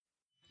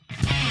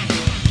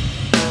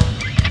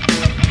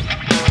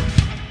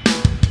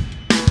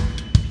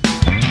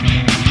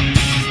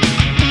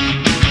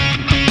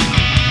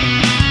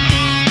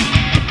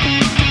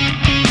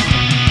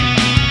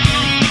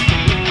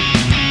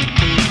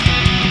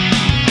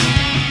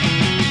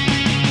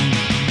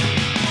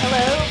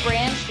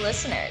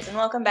listeners, and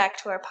welcome back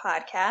to our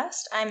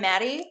podcast. I'm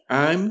Maddie.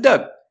 I'm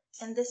Doug.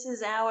 And this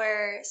is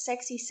our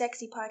sexy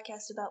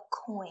podcast about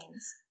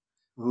coins.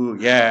 Ooh,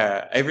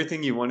 yeah.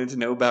 Everything you wanted to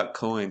know about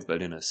coins,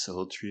 but in a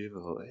sultry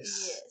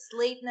voice. Yes,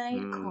 late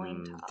night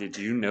coin talk. Did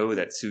you know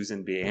that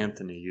Susan B.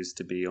 Anthony used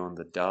to be on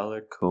the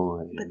dollar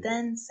coin? But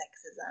then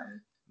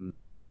sexism.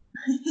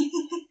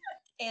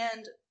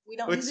 And we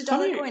don't use a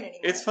dollar coin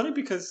anymore. It's funny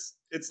because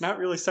it's not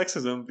really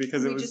sexism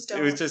because it was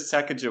just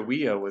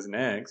Sacagawea was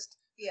next.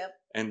 Yep.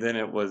 And then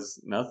it was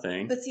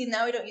nothing. But see,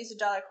 now we don't use a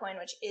dollar coin,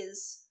 which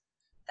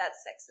that's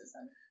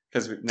sexism.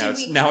 Because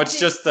now it's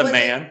just the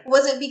man.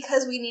 Was it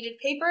because we needed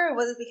paper, or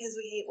was it because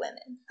we hate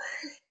women?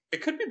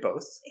 It could be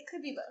both. It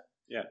could be both.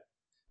 Yeah.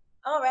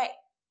 All right.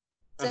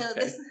 So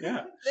okay.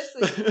 this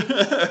week,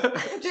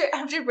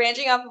 after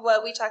branching off of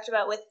what we talked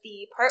about with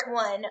the part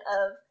 1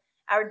 of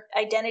our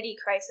identity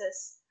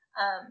crisis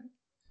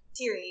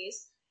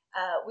series,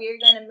 we are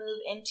going to move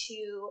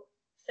into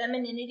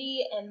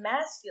femininity and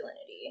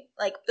masculinity,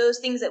 like those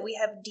things that we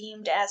have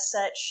deemed as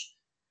such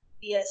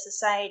via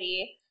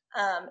society,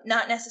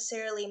 not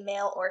necessarily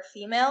male or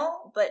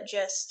female, but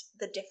just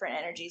the different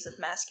energies of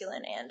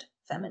masculine and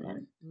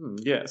feminine.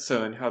 Yeah,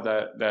 so and how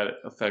that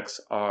affects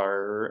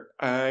our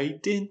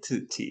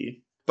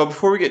identity. But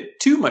before we get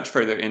too much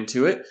further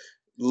into it,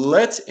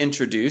 let's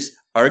introduce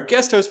our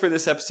guest host for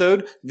this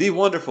episode, the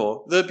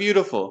wonderful, the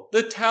beautiful,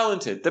 the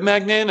talented, the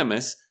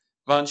magnanimous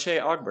Vanshay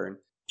Ogburn.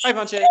 Hi,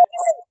 Vanshay.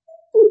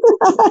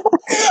 Oh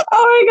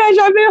my gosh,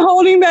 I've been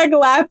holding back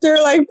laughter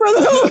like for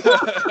the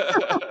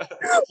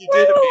You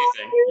did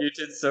amazing. You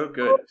did so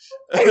good.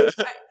 Are you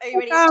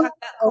ready to talk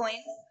about coins?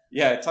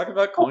 Yeah, talk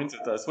about coins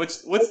with us.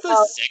 What's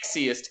the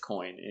sexiest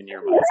coin in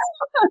your mind?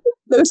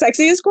 The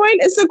sexiest coin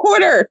is the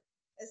quarter.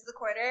 Is the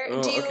quarter.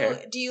 Oh,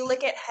 do you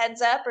look at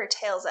heads up or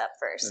tails up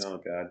first? Oh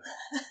god.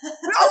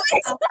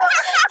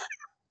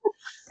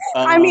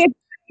 I mean,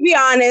 to be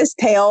honest,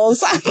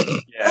 tails.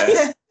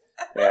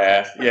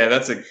 Yeah.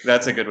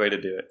 That's a good way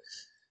to do it.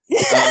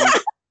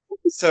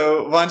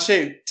 So,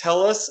 Vanshay,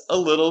 tell us a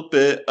little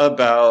bit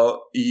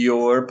about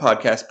your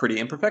podcast, Pretty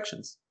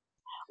Imperfections.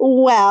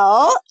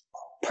 Well,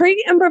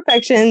 Pretty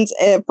Imperfections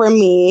for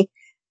me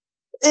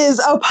is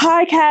a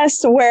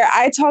podcast where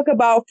I talk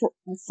about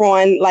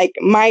like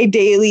my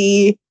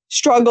daily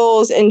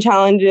struggles and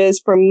challenges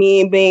for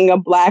me being a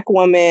Black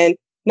woman.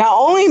 Not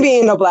only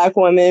being a Black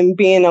woman,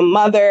 being a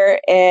mother,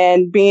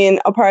 and being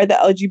a part of the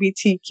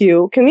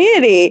LGBTQ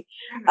community,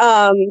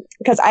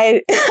 because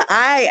I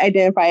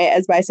identify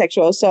as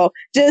bisexual. So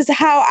just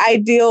how I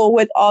deal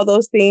with all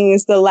those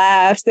things, the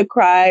laughs, the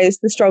cries,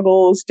 the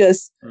struggles,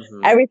 just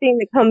everything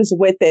that comes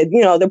with it,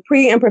 the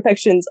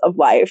pre-imperfections of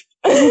life.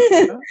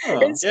 Yeah.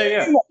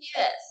 Yes.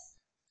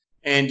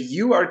 And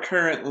you are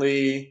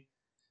currently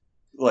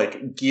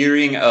like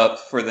gearing up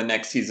for the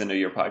next season of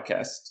your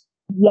podcast.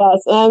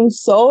 Yes, I'm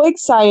so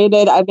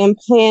excited. I've been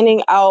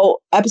planning out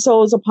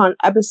episodes upon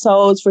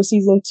episodes for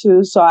season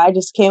 2, so I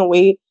just can't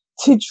wait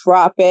to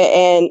drop it.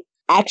 And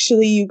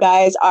actually, you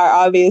guys are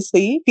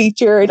obviously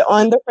featured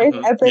on the first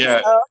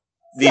episode.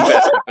 Yeah, the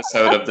best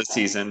episode of the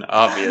season,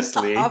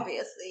 obviously.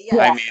 Obviously,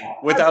 yeah. I mean,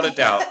 without a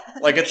doubt.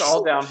 Like, it's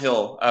all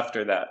downhill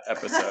after that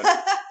episode.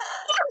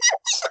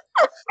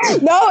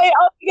 No, it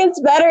only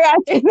gets better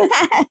after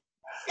that.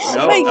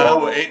 No,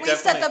 we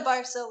set the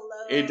bar so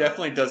low. It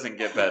definitely doesn't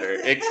get better.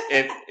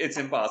 It's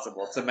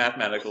impossible. It's a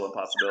mathematical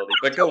impossibility.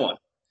 But go on.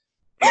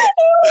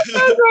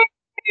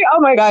 Oh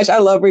my gosh, I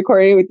love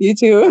recording with you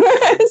too.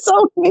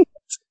 So sweet.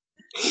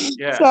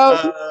 Yeah.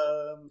 So,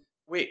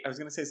 wait, I was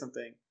gonna say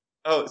something.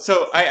 Oh,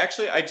 so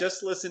I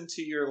just listened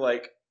to your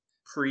like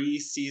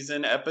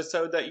pre-season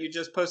episode that you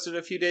just posted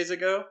a few days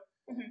ago.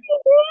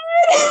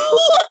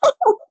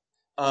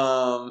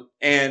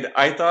 And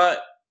I thought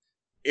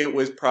it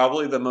was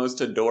probably the most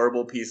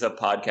adorable piece of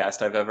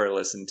podcast I've ever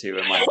listened to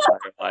in my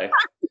entire life.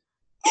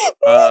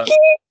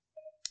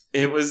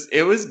 It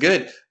was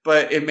good,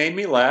 but it made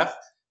me laugh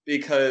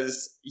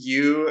because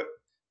you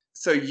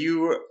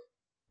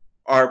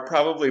are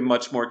probably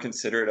much more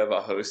considerate of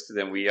a host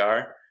than we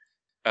are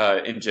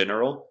in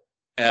general.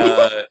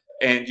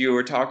 And you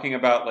were talking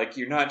about like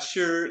you're not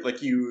sure,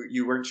 like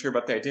you weren't sure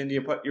about the identity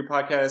of your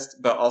podcast,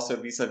 but also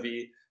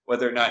vis-a-vis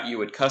whether or not you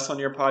would cuss on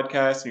your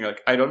podcast. And you're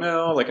like, I don't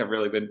know. Like, I've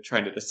really been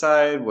trying to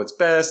decide what's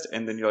best.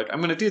 And then you're like, I'm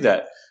going to do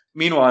that.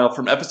 Meanwhile,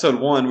 from episode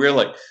 1, we were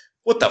like,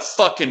 what the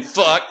fucking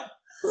fuck?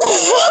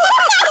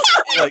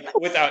 Like,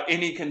 without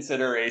any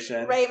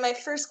consideration. Right. My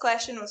first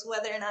question was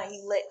whether or not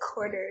you lit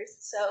quarters.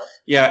 So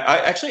yeah,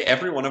 actually,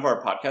 every one of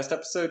our podcast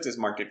episodes is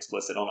marked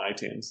explicit on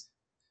iTunes.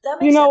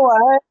 You know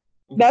what?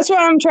 That's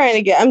what I'm trying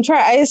to get.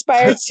 I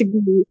aspire to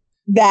be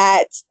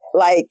that,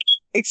 like,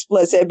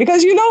 explicit,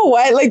 because you know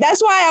what, like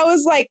that's why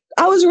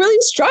I was really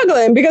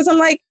struggling, because I'm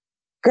like,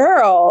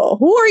 girl,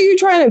 who are you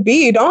trying to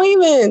be? Don't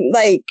even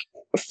like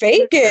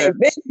fake it.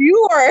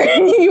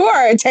 You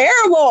are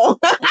terrible.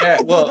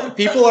 Yeah, well,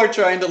 people are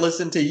trying to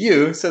listen to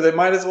you, so they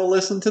might as well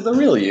listen to the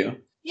real you.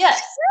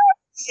 Yes.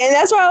 And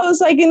that's why I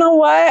was like, you know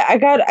what, I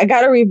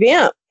got to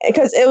revamp,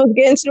 because it was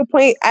getting to the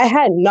point I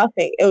had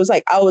nothing. It was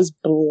like I was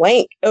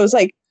blank. It was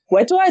like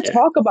what do I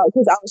talk about?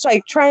 Because I was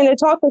like trying to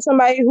talk to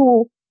somebody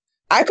who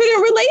I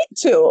couldn't relate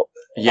to.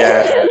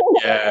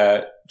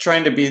 Yeah.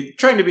 Trying to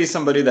be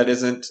somebody that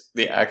isn't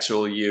the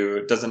actual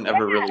you doesn't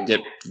ever really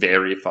get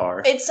very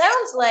far. It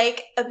sounds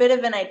like a bit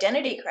of an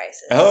identity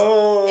crisis.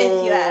 Oh,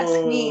 if you ask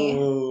me.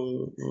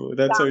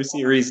 That's our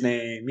series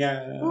name.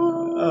 Yeah.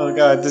 Oh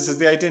God, this is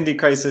the Identity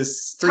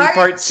Crisis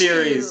 3-part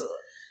series.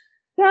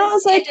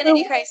 Sounds like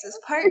Identity Crisis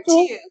Part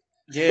 2.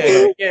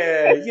 Yeah.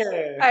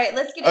 All right,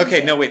 let's get into Okay,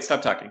 it. no, wait,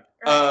 stop talking.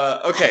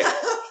 Right. Okay.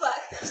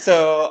 Fuck.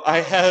 So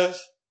I have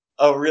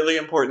a really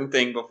important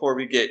thing before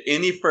we get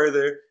any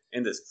further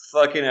in this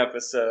fucking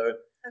episode.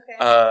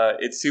 Okay.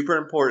 It's super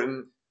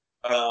important.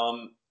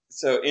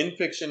 So in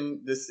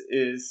fiction, this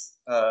is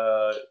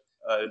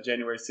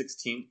January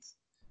 16th,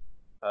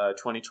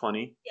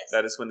 2020. Yes.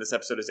 That is when this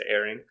episode is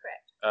airing.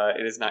 Correct.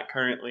 It is not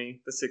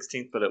currently the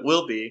 16th, but it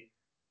will be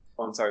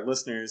once our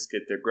listeners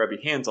get their grubby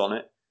hands on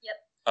it. Yep.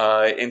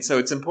 And so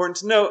it's important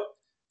to note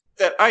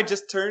that I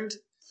just turned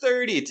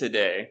 30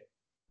 today.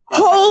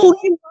 Holy,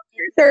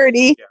 you're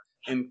 30. Yeah.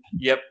 And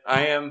yep,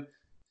 I am.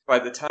 By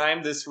the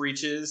time this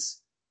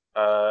reaches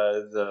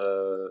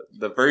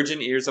the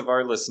virgin ears of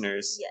our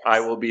listeners, yes. I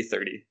will be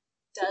 30.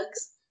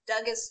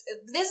 This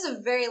is a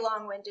very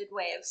long-winded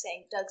way of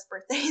saying Doug's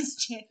birthday is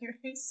January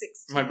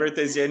 16th. My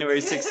birthday is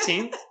January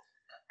 16th.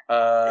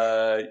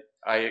 I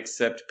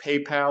accept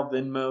PayPal,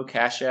 Venmo,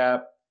 Cash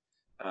App,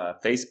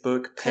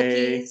 Facebook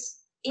Pay. Cookies.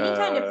 Any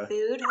kind of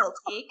food he'll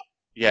take.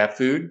 Yeah,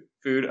 food.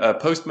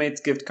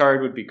 Postmates gift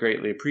card would be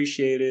greatly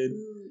appreciated.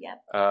 Ooh,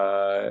 yep.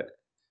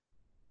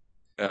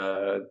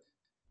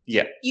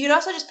 Yeah. You could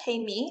also just pay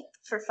me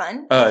for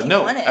fun.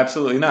 No,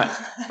 absolutely not.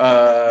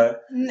 Doug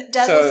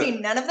will see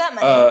none of that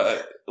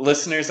money.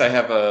 Listeners, I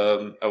have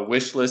a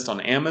wish list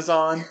on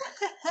Amazon.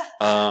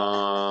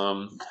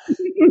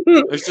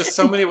 There's just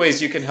so many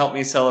ways you can help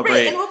me celebrate.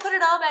 Right, and we'll put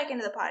it all back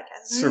into the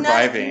podcast.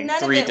 Surviving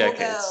none 3 of it decades.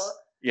 Will go.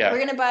 Yeah. We're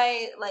gonna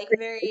buy like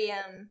very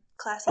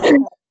classy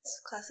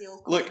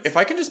old Look, coins. if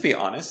I can just be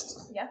honest.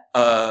 Yeah.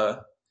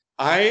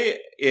 I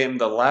am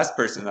the last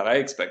person that I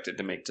expected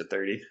to make to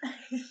 30.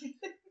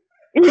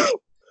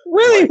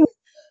 Really? Like,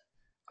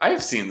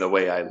 I've seen the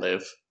way I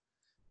live.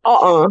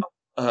 Uh-uh.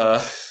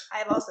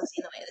 I've also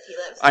seen the way that he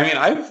lives. I mean,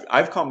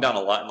 I've calmed down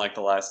a lot in like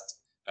the last,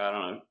 I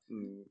don't know,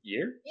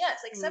 year? Yeah,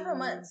 it's like several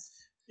months.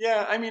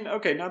 Yeah, I mean,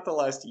 okay, not the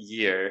last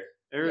year.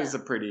 There was a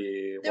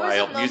pretty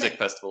wild music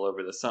festival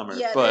over the summer,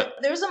 but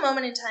there was a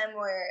moment in time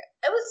where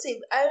I would say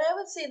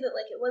that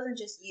like it wasn't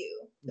just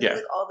you. It was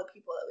like all the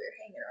people that we were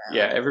hanging around.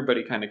 Yeah,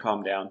 everybody kind of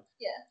calmed down.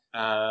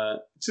 Yeah.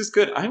 It's just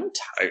good. I'm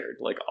tired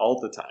like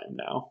all the time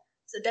now.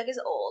 So Doug is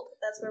old.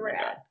 That's where we're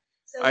at.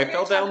 So I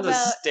fell down the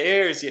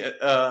stairs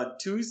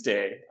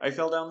Tuesday. I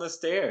fell down the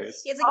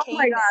stairs. He has a cane. Oh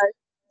my god.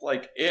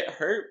 Like, it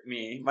hurt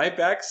me. My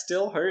back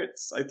still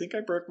hurts. I think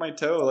I broke my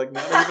toe. Like,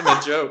 not even a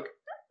joke.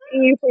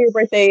 You for your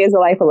birthday is a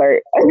life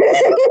alert.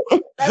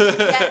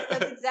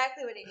 That's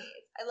exactly what he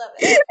needs. I love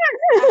it.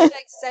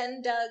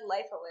 Send Doug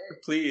life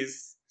alert.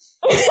 Please.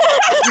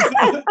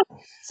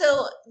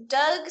 So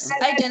Doug's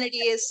identity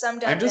is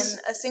summed up in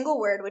a single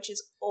word, which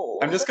is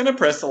old. I'm just gonna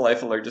press the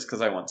life alert just because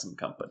I want some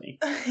company.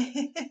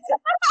 Be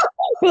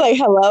like,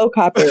 hello,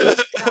 copper.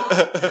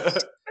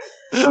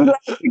 I'm glad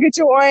you get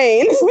your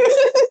wine.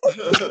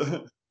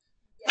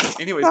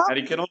 Anyways,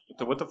 Maddie, get on.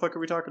 What the fuck are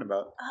we talking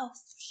about? Oh,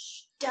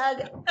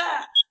 Doug.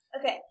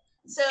 Okay,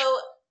 so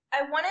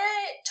I want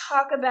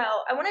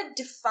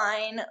to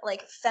define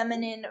like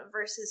feminine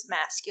versus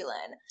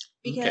masculine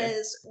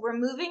because we're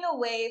moving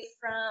away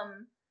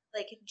from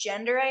like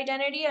gender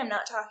identity. I'm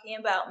not talking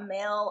about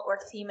male or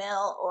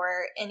female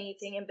or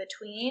anything in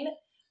between.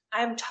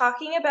 I'm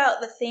talking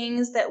about the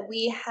things that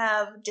we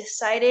have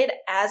decided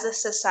as a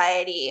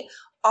society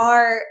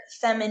are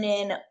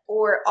feminine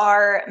or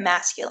are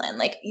masculine.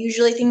 Like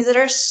usually things that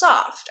are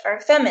soft are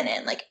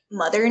feminine, like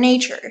Mother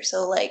Nature.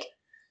 So like,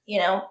 you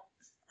know,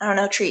 I don't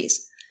know,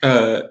 trees.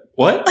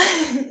 What?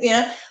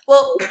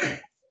 Well,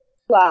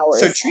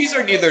 flowers. So trees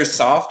are neither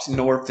soft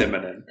nor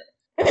feminine.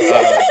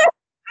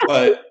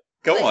 But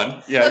go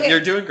on. Yeah, okay.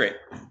 You're doing great.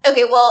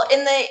 Okay, well,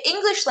 in the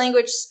English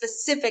language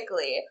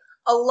specifically,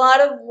 a lot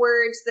of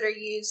words that are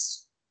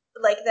used,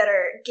 like that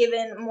are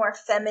given more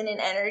feminine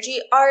energy,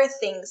 are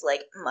things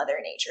like Mother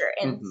Nature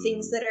and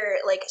things that are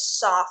like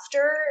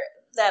softer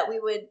that we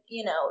would,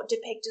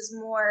 depict as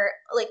more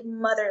like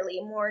motherly,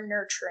 more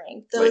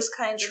nurturing. Those like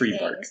kinds of things.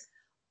 Bark.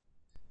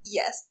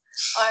 Yes,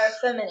 are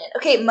feminine.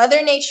 Okay,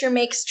 Mother Nature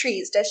makes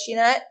trees, does she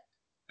not?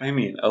 I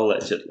mean,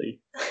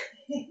 allegedly.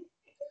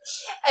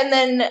 And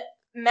then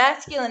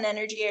masculine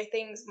energy are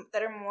things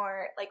that are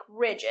more like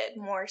rigid,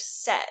 more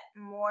set,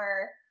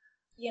 more,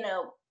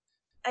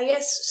 I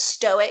guess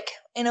stoic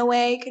in a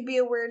way could be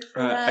a word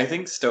for that. I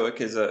think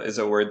stoic is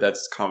a word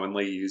that's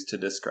commonly used to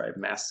describe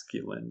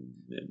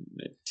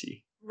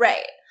masculinity.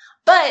 Right.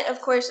 But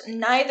of course,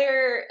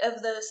 neither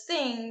of those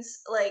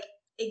things like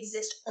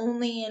exist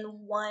only in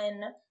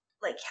one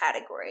like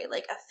category.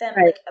 Like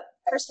like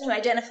a person who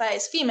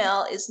identifies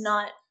female is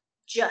not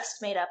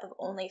just made up of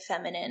only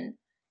feminine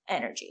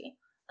energy.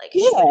 Like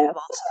she would have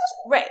all sorts.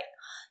 Right.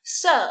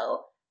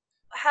 So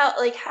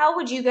how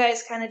would you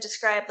guys kind of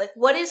describe like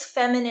what is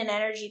feminine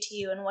energy to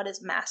you and what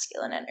is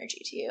masculine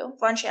energy to you?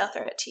 Vanshi, I'll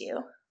throw it to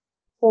you.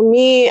 For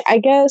me, I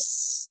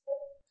guess,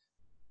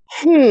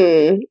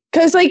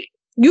 because like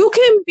you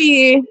can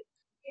be,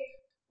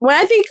 when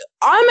I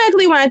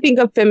think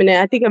of feminine,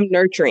 I think of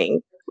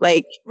nurturing,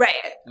 like Right.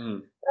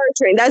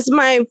 nurturing. That's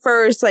my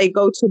first like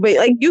go to, but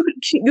like you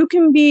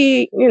can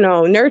be,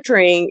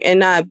 nurturing and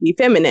not be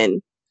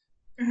feminine.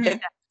 Mhm.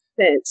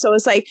 So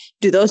it's like,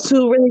 do those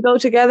two really go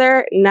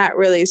together? Not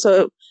really.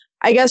 So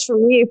I guess for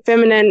me,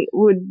 feminine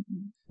would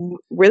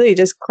really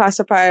just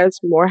classify as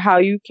more how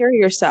you carry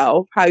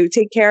yourself, how you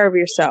take care of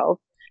yourself.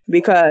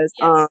 Because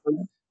Yes.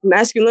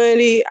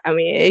 masculinity, I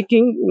mean, it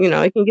can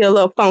get a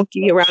little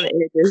funky around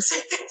the edges.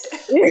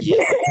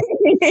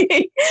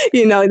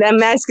 That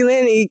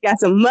masculinity got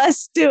some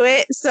must to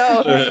it.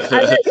 So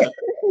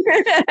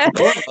The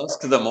more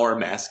musk, the more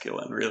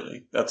masculine,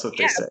 really. That's what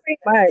they say. pretty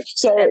much.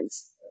 So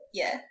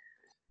Yeah.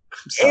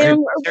 I'm sorry,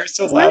 you're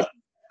so loud.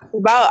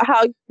 About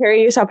how you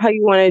carry yourself, how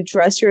you want to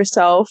dress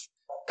yourself,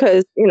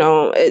 because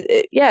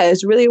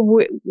it's really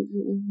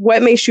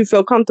what makes you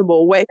feel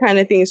comfortable, what kind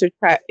of things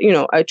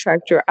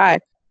attract your eye.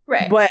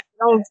 Right. But I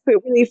don't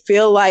really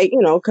feel like,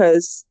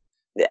 because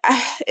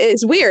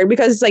it's weird,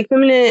 because it's like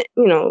feminine,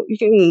 you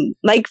can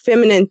like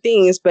feminine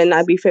things but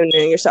not be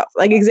feminine yourself.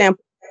 Like,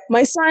 example,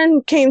 my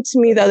son came to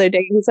me the other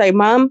day, he's like,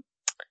 Mom,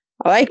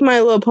 I like My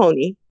Little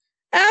Pony.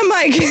 And I'm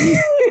like,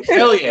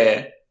 hell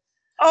yeah.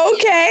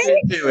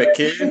 Okay. Do it,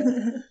 kid. Yeah,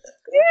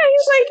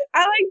 he's like, I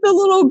like the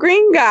little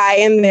green guy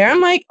in there. I'm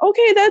like,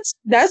 okay,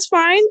 that's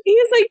fine.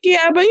 He's like,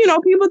 yeah, but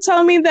people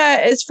tell me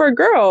that it's for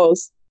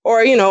girls,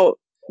 or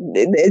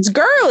it's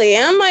girly.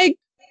 And I'm like,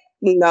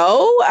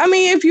 no. I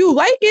mean, if you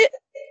like it,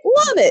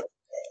 love it.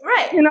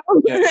 Right.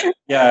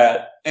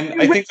 Yeah.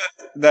 And I think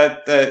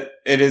that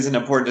it is an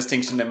important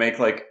distinction to make.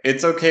 Like,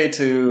 it's okay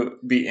to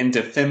be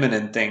into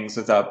feminine things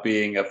without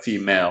being a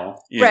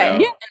female. Right. Know?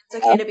 Yeah. And it's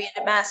okay to be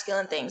into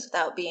masculine things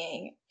without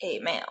being a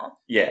male.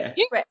 Yeah.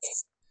 Right.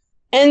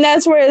 And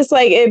that's where it's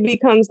like, it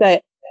becomes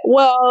that,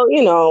 well,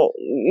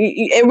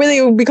 it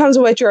really becomes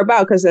what you're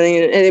about, because then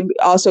it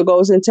also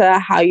goes into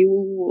how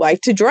you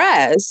like to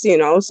dress.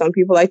 Some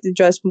people like to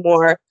dress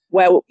more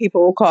what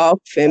people will call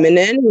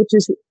feminine, which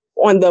is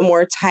on the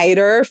more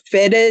tighter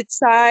fitted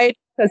side,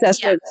 because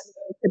that's what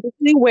they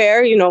typically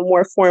wear,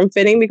 more form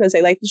fitting, because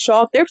they like to show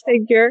off their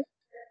figure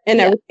and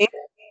everything.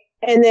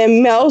 And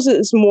then males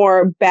is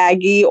more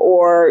baggy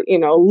or,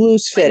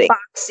 loose fitting. Like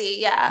boxy,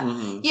 yeah.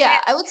 Mm-hmm.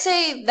 Yeah, I would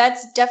say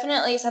that's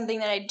definitely something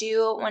that I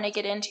do want to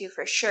get into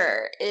for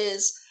sure,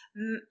 is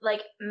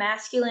like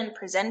masculine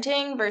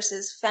presenting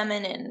versus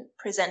feminine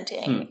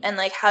presenting, and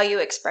like how you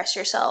express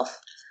yourself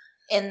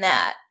in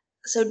that.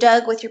 So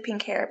Doug, with your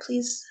pink hair,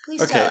 please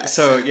tell us. Okay,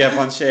 so yeah,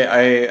 Vanche,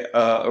 I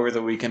over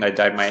the weekend I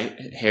dyed my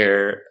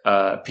hair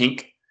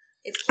pink.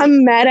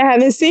 I'm mad I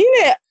haven't seen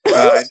it.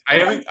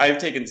 I've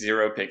taken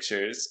 0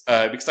 pictures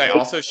because I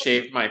also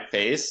shaved my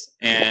face,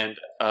 and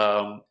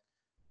I'm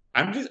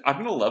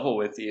gonna level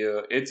with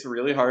you. It's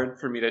really hard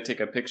for me to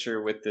take a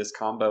picture with this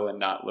combo and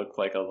not look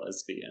like a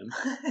lesbian.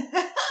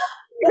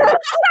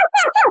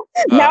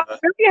 Now I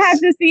really have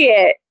to see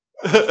it.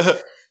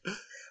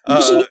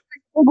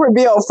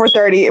 Reveal for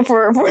 30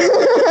 for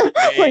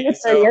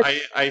so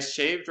I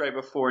shaved right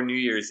before New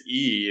Year's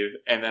Eve,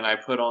 and then I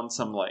put on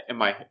some and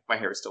my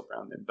hair is still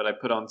brown then, but I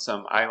put on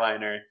some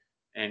eyeliner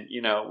and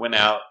went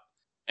out,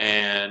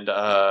 and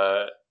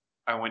I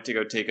went to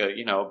go take a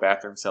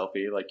bathroom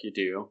selfie like you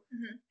do,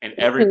 and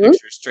every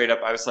picture straight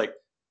up I was like,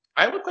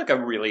 I look like a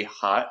really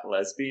hot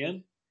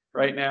lesbian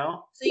right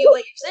now. So what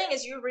you're saying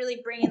is you're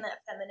really bringing that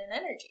feminine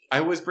energy.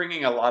 I was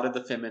bringing a lot of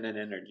the feminine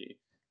energy.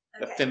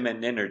 The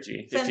feminine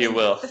energy, if you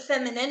will. The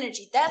feminine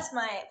energy. That's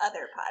my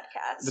other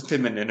podcast. The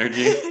feminine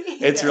energy.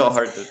 It's real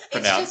hard to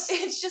pronounce.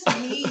 It's just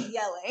me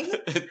yelling.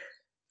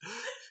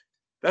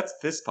 That's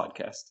this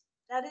podcast.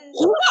 That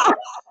is.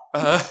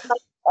 But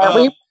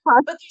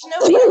there's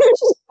nobody else. It's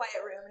just a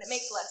quiet room, and it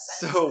makes less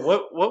sense. So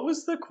what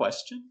was the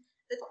question?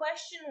 The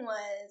question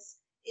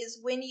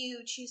is when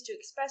you choose to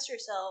express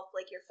yourself,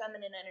 like your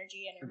feminine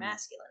energy and your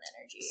masculine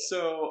energy.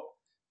 So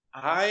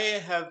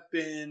I have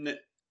been.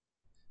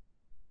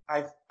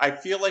 I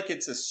feel like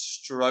it's a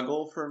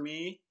struggle for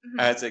me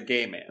as a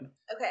gay man.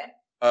 Okay.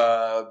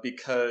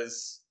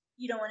 Because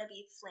you don't want to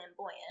be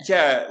flamboyant.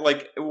 Yeah,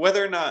 like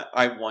whether or not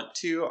I want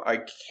to,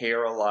 I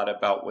care a lot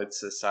about what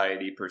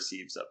society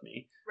perceives of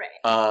me.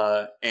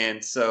 Right.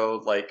 And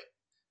so like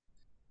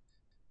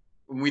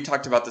we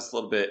talked about this a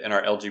little bit in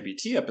our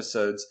LGBT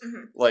episodes.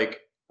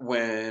 Like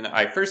when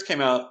I first came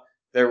out,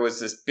 there was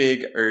this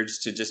big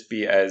urge to just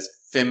be as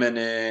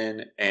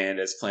feminine and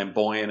as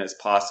flamboyant as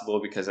possible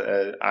because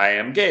I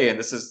am gay, and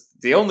this is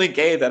the only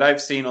gay that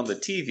I've seen on the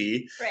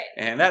TV, right?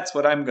 And that's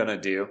what I'm gonna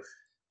do.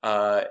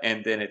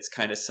 And then it's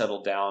kind of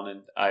settled down,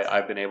 and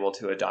I've been able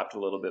to adopt a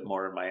little bit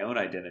more of my own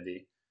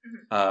identity,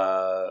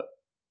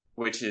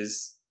 which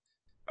is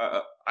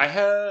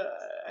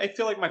I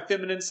feel like my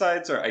feminine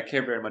sides are I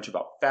care very much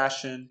about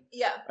fashion.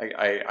 Yeah,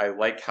 I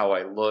like how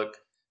I look,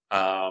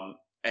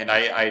 and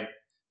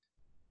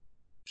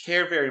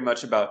care very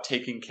much about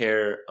taking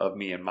care of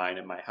me and mine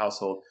in my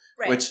household,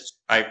 Right. which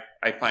I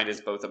find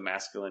is both a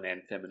masculine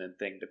and feminine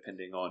thing,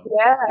 depending on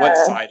Yeah. what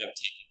side of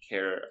taking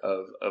care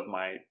of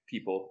my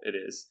people it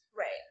is.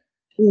 Right.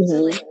 Mhm.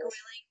 So like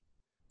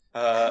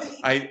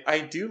grilling. I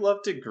do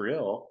love to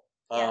grill,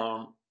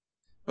 Yeah.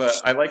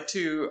 but I like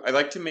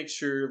to make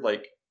sure,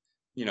 like,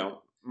 you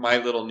know, my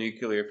little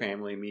nuclear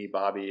family, me,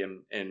 Bobby,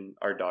 and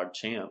our dog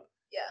Champ,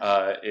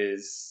 Yeah.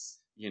 is,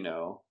 you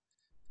know,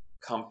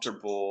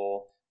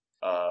 comfortable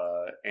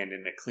and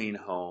in a clean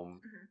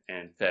home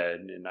and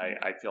fed, and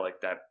I feel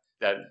like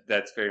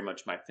that's very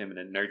much my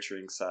feminine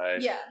nurturing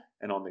side. Yeah.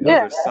 And on the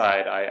Yeah. other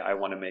side, I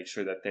want to make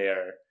sure that they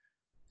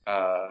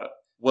are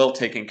well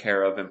taken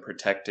care of and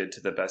protected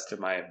to the best of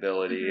my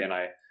ability, and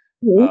I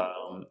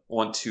Mhm.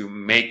 want to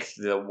make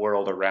the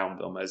world around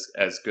them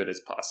as good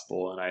as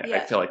possible, and I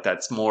Yeah. feel like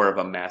that's more of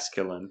a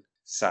masculine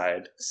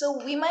side.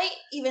 So we might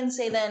even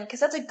say then, because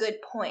that's a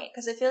good point,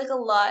 because I feel like a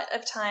lot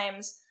of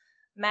times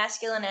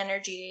masculine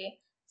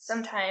energy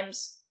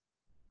sometimes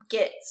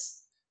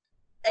gets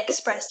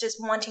expressed as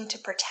wanting to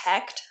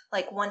protect,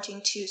 like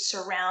wanting to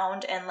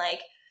surround and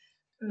like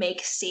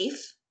make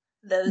safe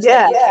those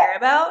that you care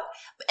about.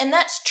 And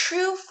that's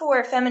true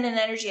for feminine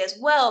energy as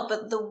well,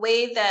 but the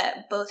way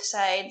that both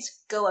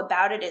sides go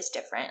about it is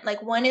different.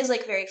 Like one is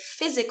like very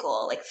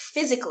physical, like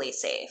physically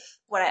safe.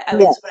 What I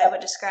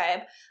would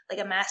describe like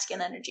a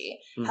masculine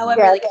energy. Mhm.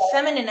 However, like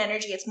feminine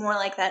energy, it's more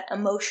like that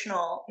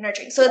emotional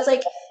nurturing. So it's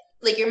like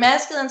your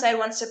masculine side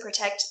wants to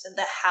protect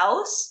the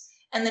house,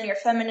 and then your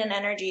feminine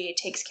energy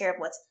takes care of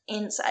what's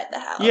inside the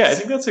house. Yeah, I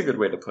think that's a good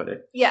way to put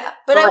it. Yeah,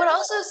 but I would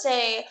also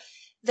say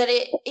that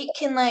it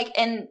can like,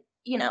 and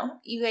you know,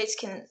 you guys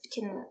can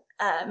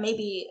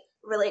maybe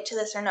relate to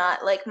this or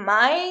not. Like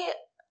my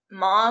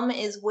mom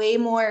is way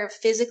more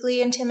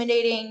physically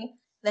intimidating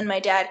than my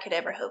dad could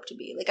ever hope to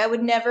be. Like I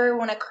would never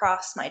want to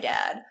cross my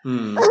dad,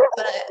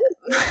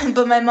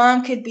 but my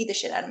mom could beat the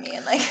shit out of me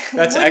and like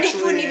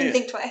wouldn't even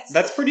think twice.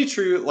 That's pretty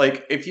true.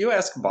 Like if you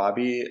ask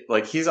Bobby,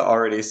 like he's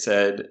already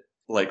said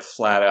like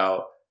flat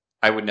out,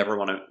 I would never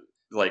want to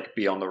like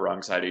be on the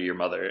wrong side of your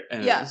mother,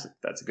 and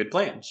that's a good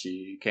plan.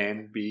 She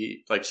can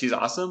be like, she's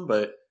awesome,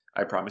 but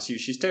I promise you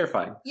she's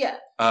terrifying. Yeah.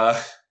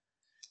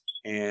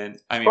 And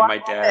I mean my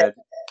dad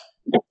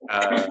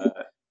I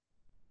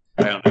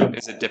don't know,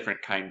 is a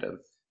different kind of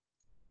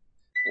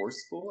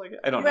forceful,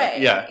 I don't know.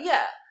 Yeah.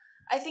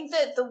 I think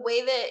that the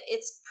way that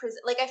it's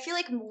like I feel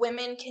like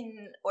women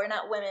can, or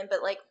not women,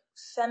 but like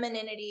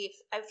femininity,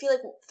 I feel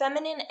like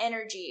feminine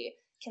energy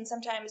can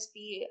sometimes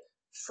be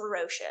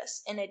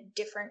ferocious in a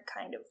different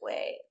kind of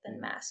way than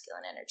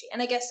masculine energy.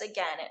 And I guess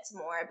again it's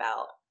more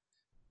about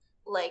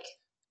like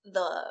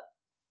the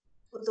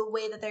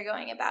way that they're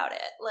going about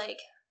it. Like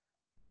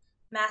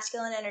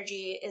masculine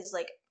energy is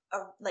like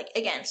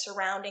again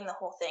surrounding the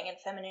whole thing, and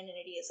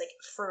femininity is like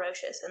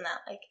ferocious in that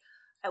like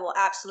I will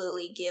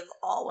absolutely give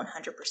all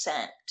 100%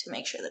 to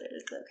make sure that it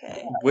is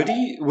okay.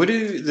 What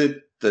do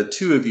the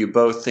two of you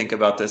both think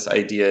about this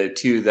idea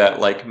too,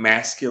 that like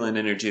masculine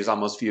energy is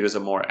almost viewed as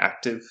a more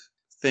active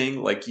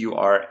thing, like you're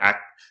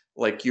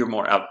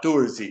more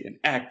outdoorsy and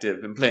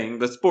active and playing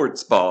the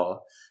sports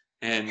ball,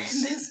 and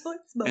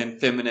and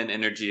feminine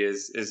energy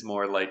is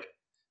more like,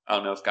 I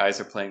don't know if guys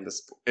are playing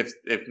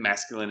if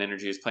masculine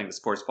energy is playing the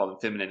sports ball,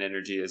 and feminine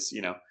energy is,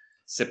 you know,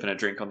 sipping a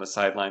drink on the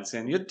sideline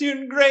saying, "You're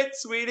doing great,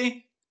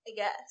 sweetie." I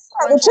guess.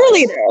 A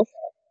cheerleader.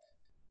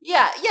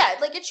 Yeah,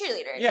 like a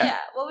cheerleader. Yeah.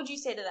 What would you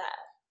say to that?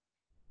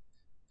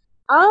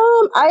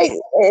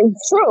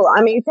 It's true.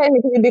 I mean,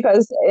 technically,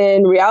 because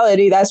in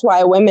reality, that's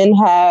why women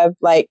have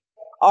like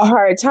a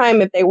hard time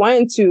if they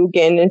wanted to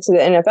get into the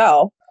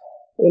NFL.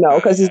 You know,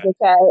 because it's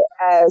looked at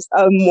as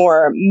a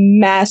more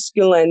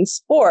masculine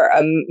sport,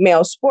 a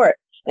male sport,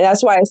 and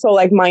that's why it's so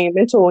like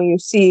monumental when you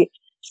see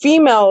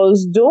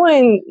females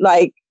doing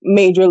like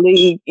major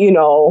league, you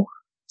know,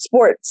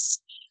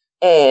 sports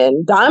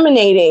and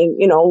dominating.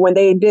 You know, when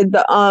they did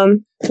the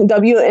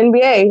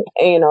WNBA,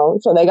 you know,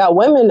 so they got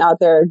women out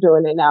there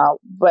doing it now,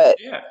 but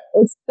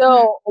it's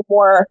still a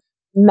more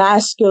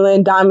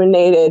masculine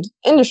dominated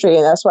industry,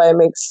 and that's why it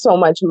makes so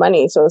much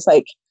money. So it's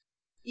like,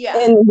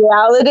 in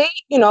reality,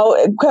 you know,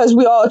 because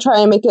we all try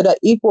and make it an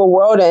equal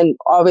world, and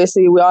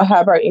obviously we all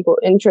have our equal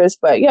interests,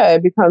 but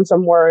it becomes a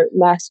more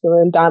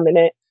masculine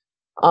dominant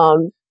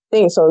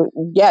thing. So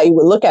you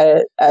would look at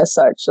it as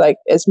such, like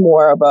it's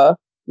more of a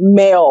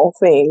male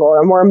thing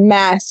or a more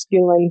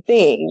masculine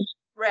thing.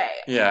 Right.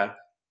 Yeah.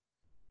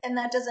 And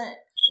that doesn't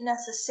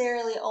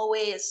necessarily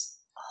always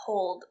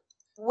hold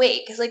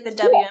weight, because like the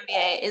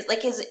WNBA is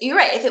like, you're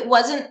right, if it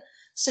wasn't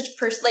such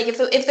like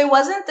if there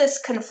wasn't this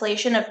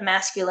conflation of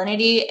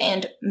masculinity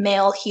and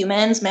male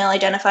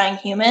identifying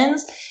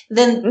humans,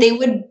 then they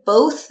would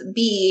both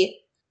be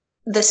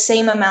the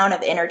same amount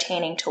of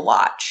entertaining to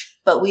watch,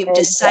 but we've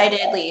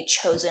decidedly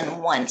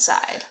chosen one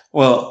side.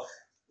 Well,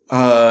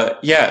 well,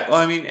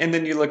 I mean, and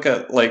then you look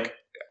at like,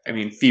 I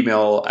mean,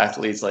 female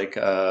athletes like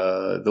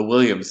the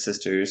Williams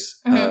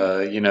sisters,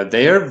 you know,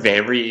 they are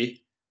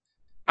very,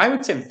 I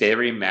would say,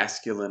 very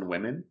masculine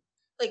women.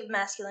 Like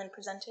masculine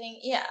presenting,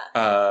 yeah.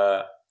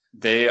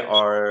 they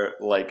are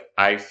like,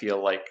 I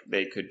feel like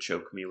they could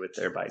choke me with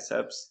their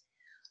biceps.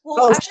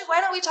 Well, actually,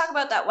 why don't we talk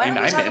about that? Why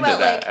don't we talk about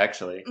that,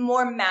 actually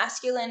more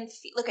masculine?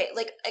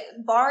 Like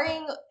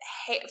barring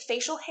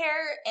facial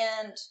hair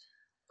and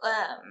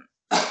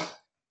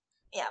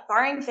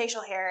barring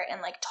facial hair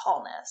and like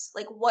tallness.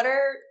 Like, what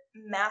are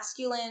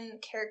masculine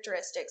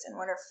characteristics and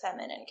what are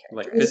feminine characteristics?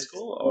 Like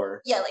physical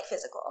or like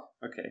physical.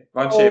 Okay,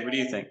 Vanshay, what do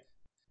you think?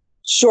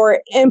 Short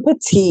and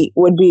petite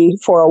would be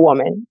for a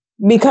woman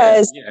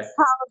because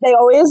how they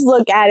always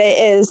look at it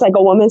is like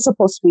a woman's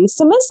supposed to be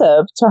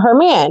submissive to her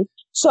man.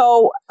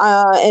 So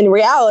in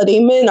reality,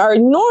 men are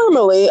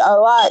normally a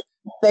lot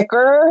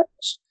thicker,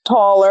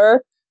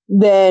 taller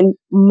than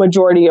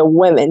majority of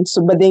women.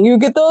 So, but then you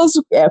get those,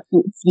 if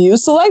you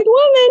select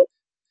women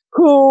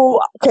who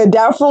could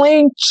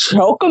definitely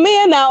choke a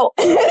man out,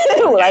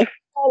 like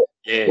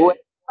with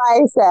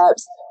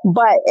biceps.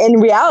 But in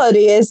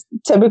reality, it's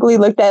typically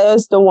looked at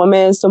as the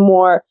woman is the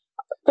more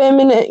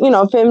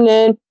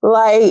feminine,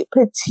 light,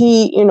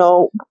 petite,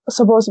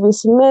 supposed to be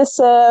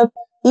submissive,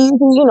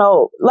 easy,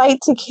 light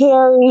to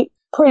carry,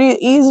 pretty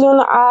easy on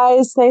the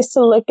eyes, nice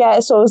to look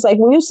at. So it's like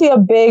when you see a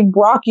big,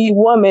 brocky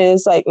woman,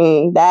 it's like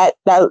that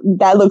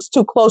looks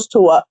too close to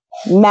a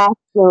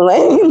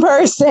masculine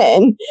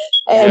person,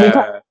 and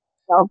because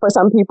for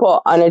some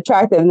people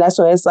unattractive, and that's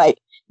when it's like,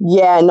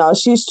 yeah, no,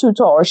 she's too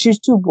tall or she's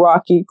too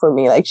brocky for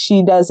me. Like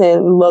she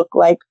doesn't look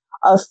like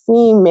a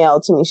female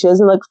to me. She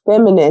doesn't look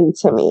feminine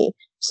to me.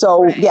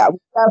 So yeah,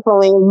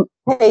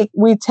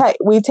 we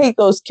definitely take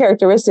those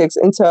characteristics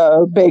into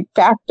a big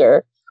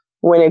factor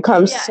when it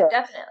comes to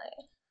definitely.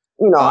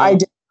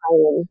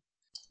 identifying.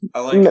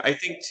 I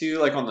think too,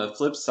 like on the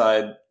flip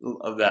side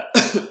of that,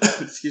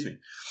 excuse me,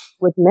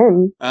 with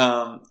men.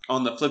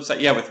 On the flip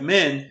side, with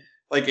men,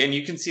 like, and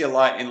you can see a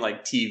lot in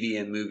like TV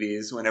and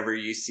movies whenever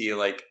you see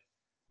like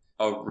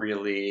a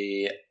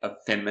really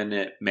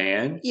effeminate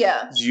man.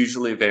 Yeah. It's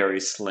usually very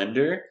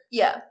slender.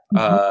 Yeah.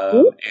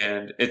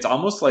 And it's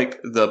almost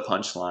like the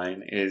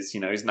punchline is,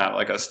 he's not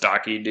like a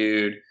stocky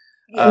dude.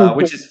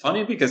 Which is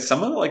funny because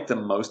some of like the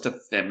most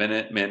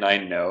effeminate men I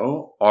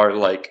know are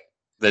like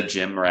the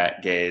gym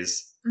rat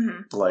gays.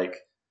 Mm-hmm. Like,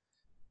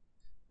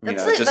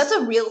 that's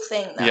a real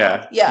thing though.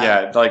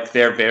 Yeah. Like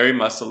they're very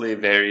muscly,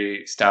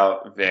 very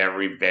stout,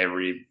 very,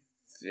 very,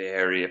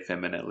 very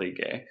effeminately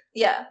gay.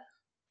 Yeah.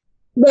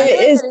 But I feel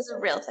like that is a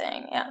real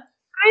thing, yeah.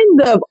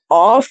 Kind of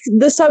off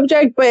the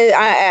subject, but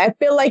I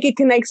feel like it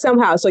connects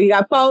somehow. So you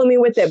got to follow me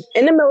with it.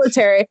 In the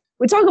military,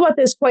 we talk about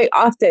this quite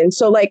often.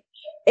 So like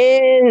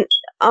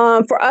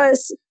for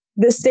us,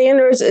 the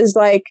standards is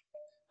like,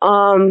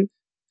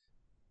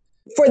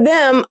 for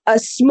them, a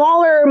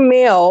smaller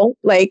male,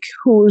 like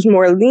who's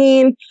more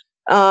lean,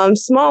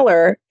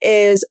 smaller,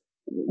 is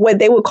what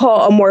they would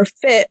call a more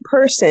fit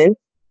person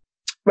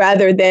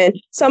rather than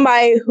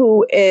somebody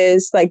who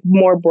is like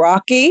more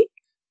brocky.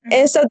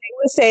 And so they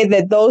would say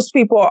that those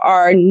people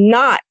are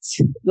not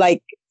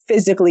like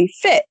physically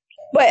fit.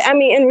 But I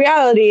mean, in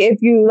reality,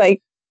 if you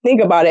like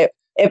think about it,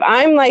 if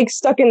I'm like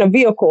stuck in a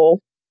vehicle,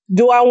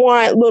 do I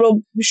want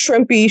little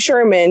shrimpy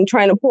Sherman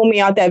trying to pull me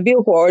out that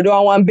vehicle, or do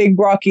I want big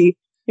brocky,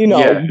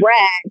 Brad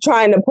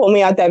trying to pull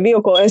me out that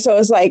vehicle? And so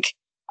it's like,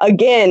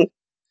 again,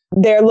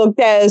 they're looked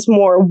at as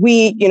more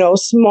weak,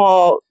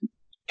 small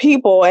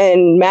people,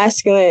 and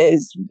masculine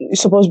is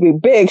supposed to be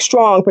big,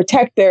 strong,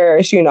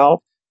 protectors,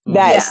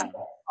 that's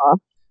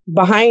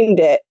behind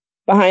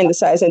the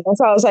size. And that's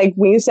how I was like,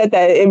 when you said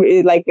that,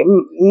 it like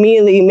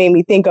immediately made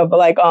me think of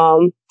like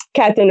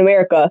Captain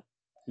America.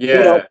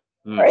 Yeah.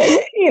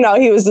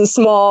 He was the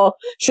small,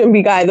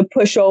 shrimpy guy, the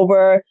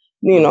pushover.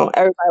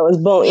 Everybody was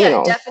bullied.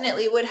 Yeah,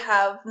 definitely would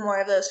have more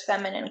of those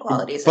feminine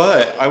qualities.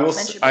 But I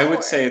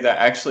would say that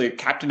actually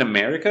Captain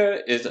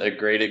America is a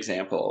great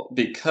example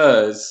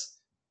because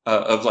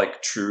of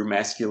like true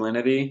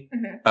masculinity.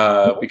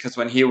 Mm-hmm. Because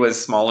when he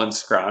was small and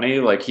scrawny,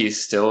 like he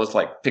still was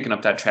like picking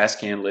up that trash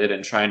can lid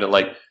and trying to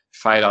like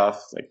fight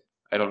off like,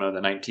 I don't know,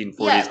 the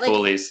 1940s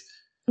bullies.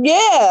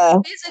 Yeah,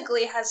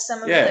 physically has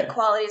some of the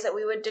qualities that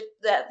we would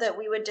that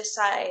we would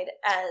decide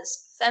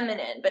as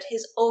feminine, but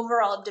his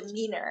overall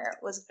demeanor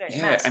was very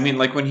masculine. I mean,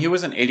 like when he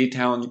was an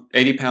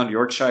 80-pound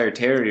Yorkshire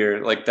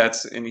Terrier, like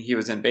and he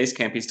was in base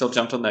camp, he still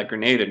jumped on that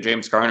grenade, and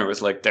James Garner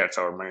was like, "That's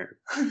our man."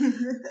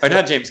 Or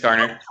not James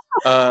Garner,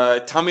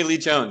 Tommy Lee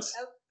Jones.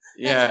 Oh,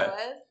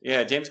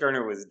 yeah, James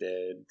Garner was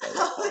dead.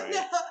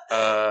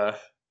 No.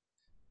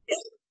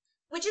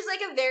 Which is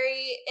like a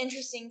very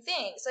interesting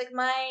thing. It's like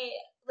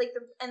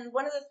and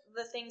one of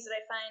the things that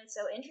I find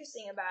so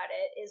interesting about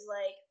it is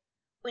like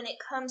when it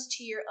comes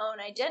to your own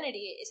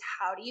identity is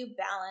how do you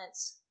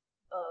balance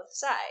both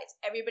sides?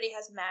 Everybody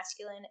has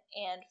masculine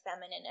and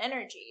feminine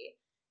energy,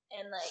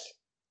 and like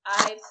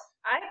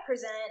I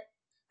present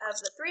of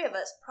the three of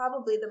us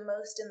probably the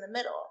most in the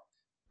middle.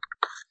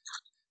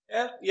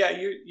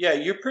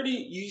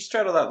 You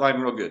straddle that line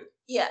real good.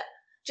 Yeah.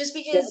 Just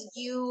because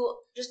you,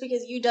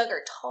 Doug,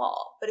 are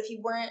tall, but if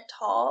you weren't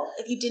tall,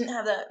 if you didn't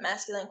have that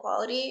masculine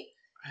quality,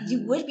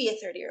 you would be a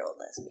 30-year-old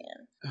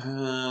lesbian.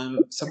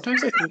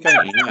 Sometimes I think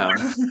I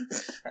am,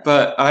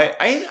 but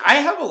I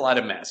have a lot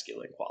of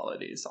masculine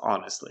qualities,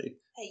 honestly.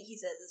 Hey, he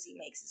says as he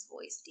makes his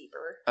voice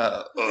deeper.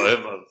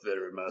 I'm a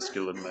very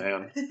masculine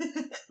man.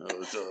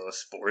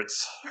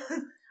 Sports.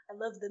 I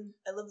love them.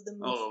 I love them.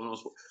 Oh,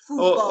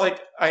 Football.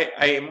 like I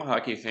am a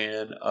hockey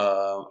fan.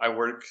 I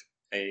work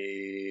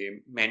a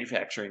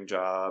manufacturing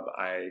job.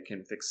 I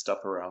can fix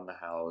stuff around the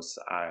house.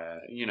 I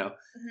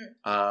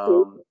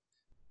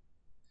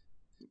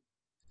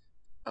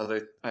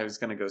was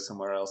gonna go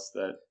somewhere else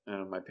that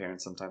my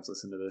parents sometimes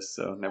listen to this,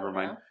 so never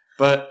mind. No.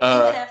 But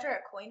even after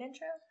a coin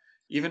intro,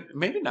 even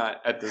maybe not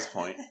at this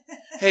point.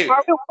 Hey,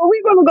 are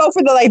we gonna go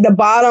for the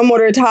bottom or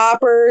the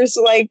toppers,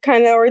 like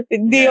kind of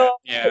deal?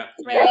 Yeah,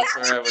 that's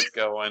where I was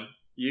going.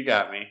 You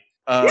got me.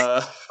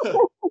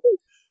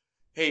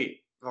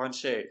 Hey, Von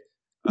Shay,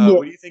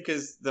 what do you think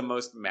is the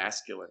most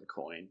masculine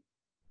coin?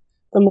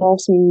 The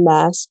most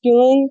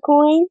masculine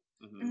coin?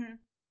 Mm-hmm.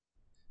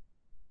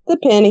 The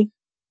penny.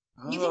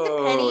 You think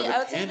the penny? The I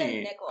would penny. say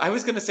the nickel. I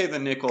was gonna say the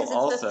nickel because it's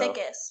also. the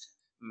thickest.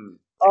 Mm.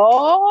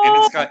 Oh, and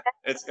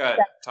it's got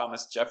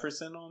Thomas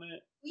Jefferson on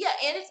it. Yeah,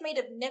 and it's made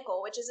of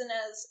nickel, which isn't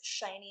as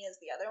shiny as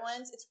the other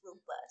ones. It's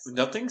robust.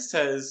 Nothing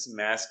says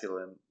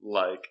masculine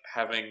like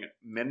having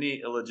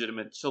many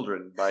illegitimate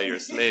children by your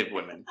slave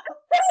women.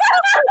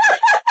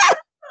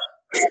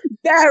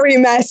 Very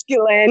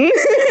masculine.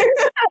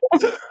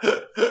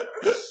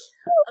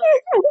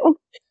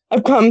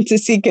 I've come to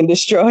seek and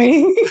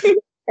destroy.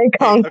 And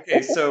conquer.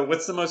 Okay, so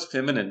what's the most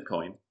feminine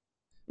coin?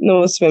 The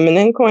most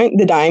feminine coin?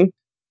 The dime.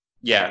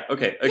 Yeah,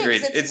 okay,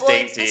 agreed. Yeah, it's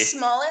dainty. It's the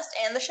smallest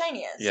and the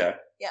shiniest. Yeah.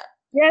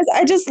 Yes,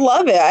 I just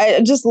love it.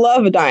 I just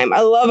love a dime. I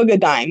love a good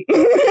dime.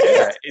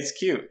 Yeah, it's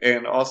cute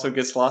and also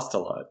gets lost a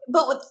lot.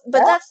 But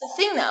that's the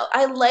thing, though.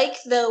 I like,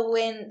 though,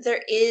 when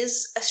there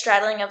is a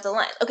straddling of the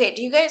line. Okay,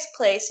 do you guys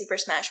play Super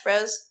Smash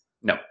Bros?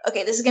 No.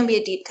 Okay, this is going to be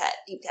a deep cut.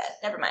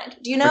 Never mind.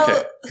 Do you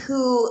know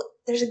who...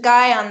 There's a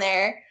guy on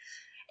there,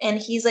 and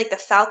he's like the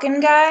Falcon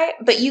guy,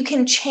 but you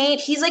can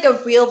change... He's like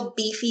a real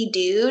beefy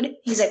dude.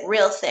 He's like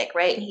real thick,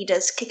 right? And he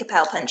does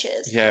kick-a-pow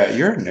punches. Yeah,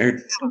 you're a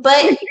nerd.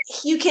 But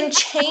you can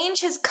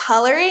change his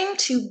coloring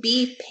to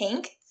be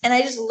pink, and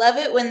I just love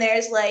it when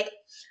there's like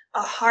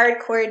a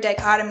hardcore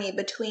dichotomy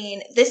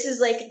between this is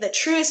like the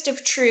truest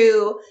of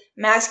true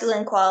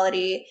masculine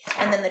quality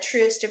and then the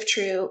truest of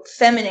true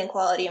feminine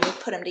quality, and we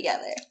put them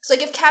together. So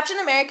like if Captain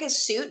America's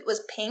suit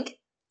was pink,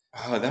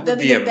 that would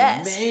be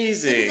amazing.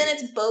 Because then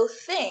it's both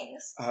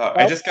things.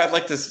 I just got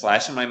like this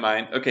flash in my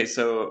mind. Okay,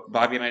 so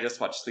Bobby and I just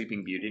watched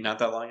Sleeping Beauty not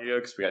that long ago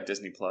because we got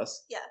Disney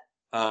Plus. Yeah.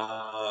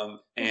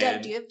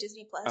 And do you have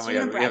Disney Plus? Oh you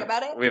want to brag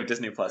about it? We have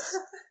Disney Plus.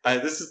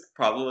 This is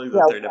probably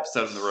the third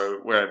episode in the row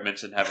where I've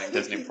mentioned having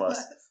Disney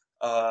Plus.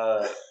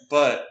 And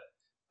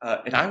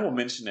I will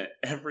mention it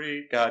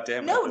every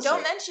goddamn episode. No,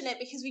 don't mention it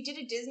because we did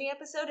a Disney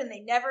episode and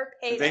they never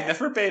paid us. They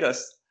never paid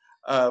us.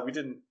 We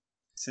didn't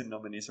send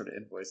them any sort of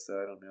invoice, so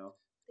I don't know.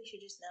 They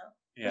should just know.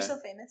 Yeah. We're so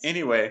famous.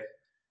 Anyway,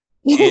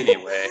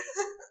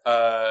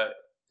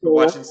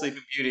 watching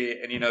Sleeping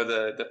Beauty, and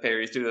the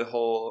fairies do the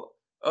whole,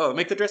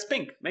 make the dress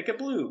pink, make it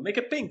blue, make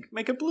it pink,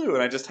 make it blue,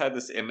 and I just had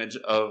this image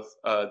of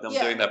them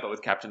doing that, but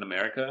with Captain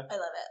America. I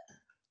love it.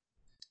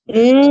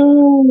 Yeah,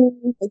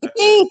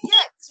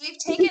 because we've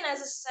taken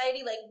as a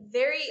society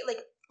very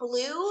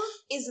blue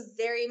is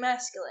very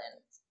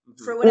masculine.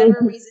 For whatever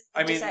reason.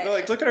 I mean,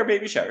 look at our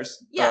baby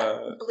showers. Yeah,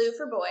 blue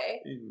for boy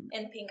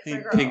and pink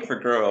for girl. Pink for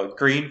girl,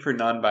 green for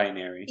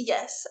non-binary.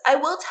 Yes, I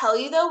will tell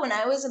you though, when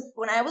I was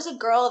a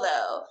girl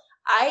though,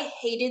 I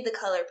hated the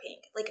color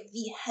pink. Like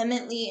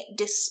vehemently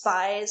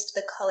despised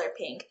the color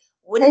pink.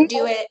 Wouldn't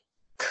do it.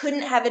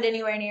 Couldn't have it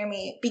anywhere near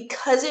me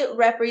because it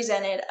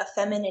represented a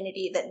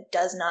femininity that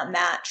does not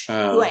match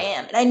who I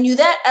am, and I knew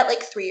that at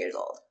 3 years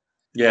old.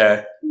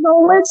 Yeah.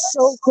 What's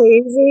so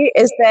crazy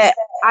is that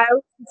I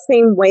was the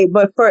same way,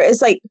 but for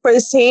the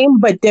same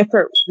but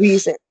different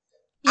reason.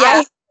 Yeah.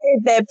 I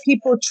hate that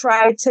people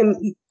try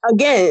to,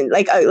 again,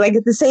 like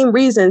the same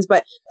reasons,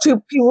 but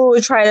people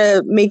would try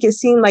to make it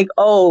seem like,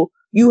 oh,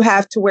 you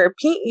have to wear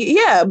pink.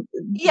 Yeah.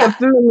 The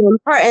feminine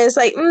part. And it's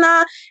like,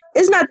 nah,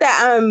 it's not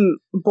that I'm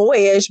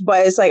boyish,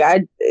 but it's like,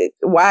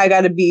 why I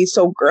gotta be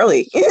so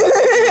girly?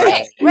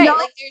 Right.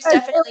 There's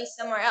definitely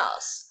somewhere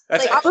else.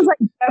 I was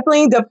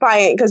definitely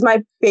defiant because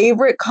my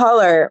favorite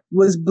color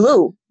was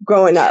blue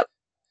growing up.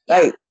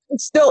 It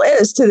still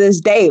is to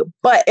this day.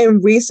 But in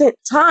recent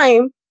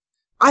time,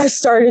 I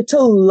started to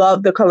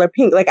love the color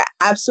pink. I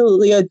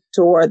absolutely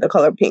adore the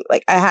color pink.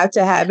 I have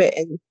to have it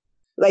in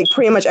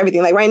pretty much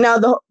everything. Right now,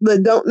 the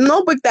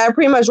notebook that I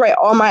pretty much write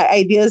all my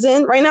ideas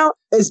in right now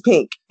is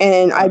pink.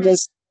 And I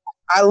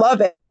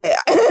love it. And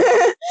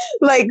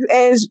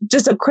it's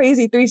just a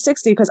crazy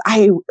 360 because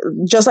I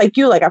just like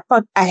you, I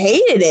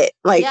hated it.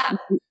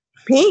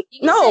 Pink.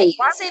 You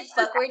can say the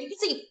fuck word. You can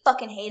say you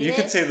fucking hated it. You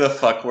can say the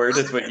fuck word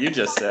is what you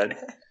just said.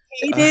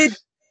 Hated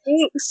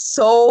pink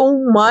so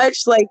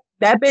much.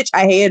 That bitch,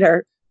 I hated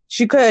her.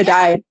 She could have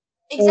died.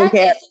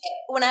 Exactly. I think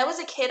when I was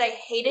a kid, I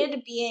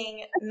hated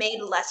being made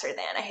lesser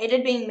than. I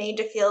hated being made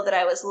to feel that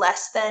I was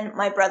less than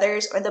my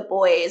brothers or the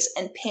boys,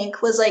 and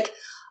pink was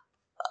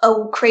a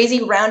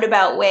crazy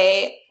roundabout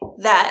way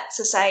that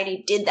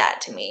society did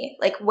that to me.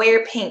 Like,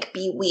 wear pink,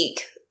 be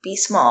weak, be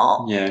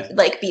small,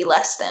 like, be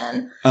less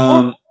than.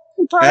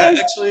 That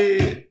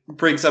actually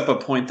brings up a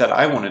point that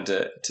I wanted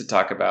to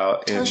talk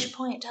about. Tell us your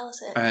point. Tell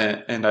us it.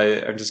 And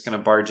I'm just going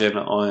to barge in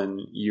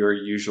on your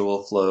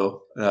usual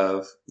flow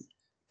of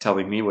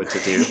telling me what to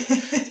do.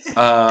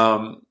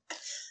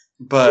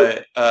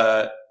 But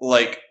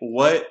like,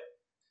 what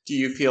do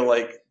you feel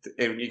like?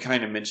 And you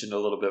kind of mentioned a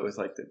little bit with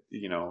like the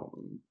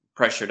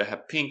pressure to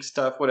have pink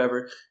stuff,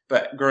 whatever.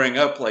 But growing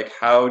up, like,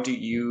 how do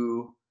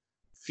you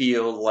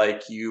feel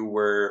like you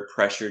were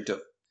pressured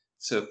to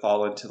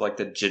fall into like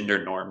the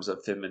gender norms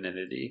of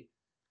femininity?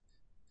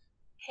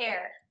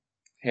 Hair?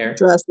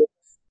 Dresses.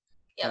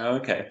 Yep. Oh,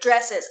 okay.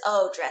 Dresses.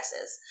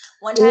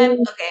 One time,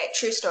 okay,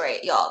 true story,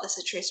 y'all. This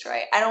is a true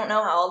story. I don't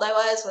know how old I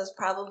was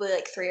probably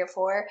like 3 or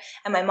 4.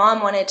 And my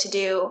mom wanted to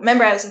do,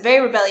 remember, I was a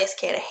very rebellious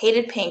kid. I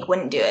hated pink,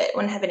 wouldn't do it,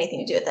 wouldn't have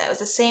anything to do with that. It was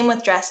the same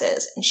with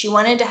dresses. And she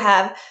wanted to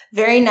have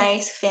very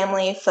nice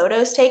family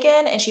photos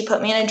taken, and she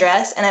put me in a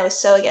dress, and I was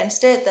so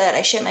against it that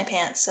I shit my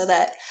pants so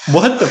that.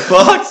 What the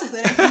fuck?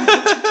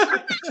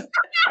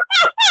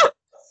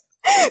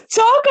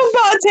 Talk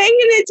about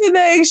taking it to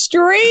the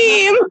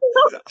extreme.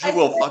 I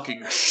will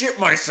fucking shit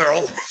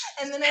myself.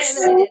 And then I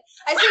did.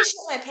 I say shit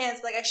my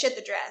pants, like I shit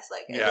the dress.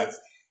 Like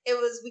it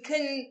was we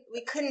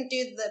couldn't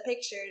do the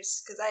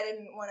pictures because I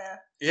didn't want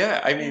to.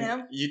 Yeah, I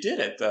mean, you did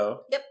it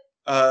though. Yep.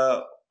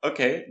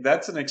 Okay,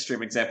 that's an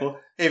extreme example.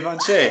 Hey,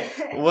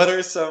 Vanche, what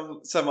are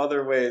some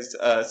other ways?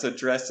 So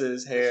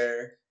dresses,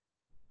 hair.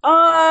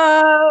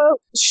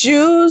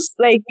 Shoes,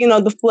 like, you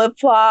know, the flip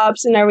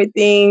flops and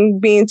everything,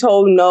 being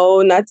told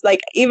no, not to,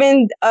 like,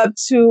 even up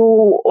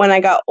to when I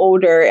got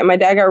older and my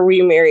dad got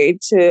remarried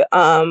to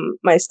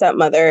my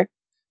stepmother,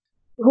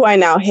 who I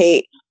now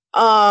hate.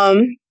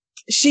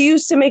 She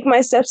used to make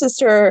my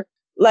stepsister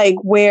like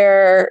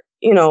wear,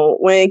 you know,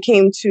 when it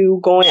came to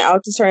going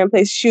out to certain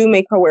places, she would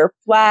make her wear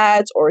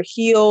flats or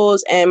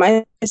heels, and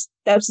my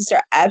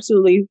stepsister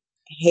absolutely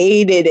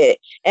hated it.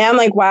 And I'm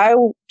like, why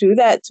do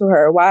that to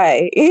her?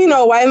 Why? You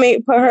know, why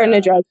put her in a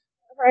dress,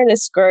 put her in a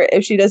skirt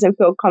if she doesn't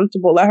feel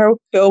comfortable? Let her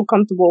feel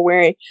comfortable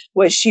wearing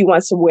what she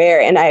wants to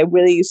wear. And I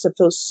really used to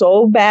feel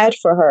so bad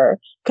for her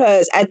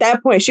because at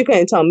that point she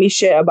couldn't tell me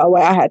shit about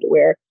what I had to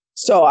wear.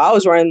 So I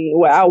was wearing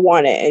what I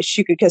wanted, and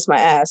she could kiss my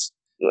ass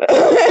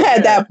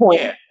at that point.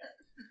 Yeah.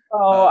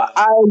 So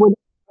I would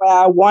what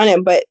I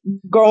wanted, but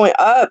growing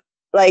up,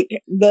 like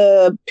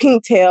the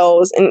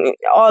pigtails and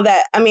all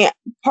that, I mean,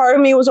 part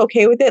of me was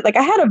okay with it. Like,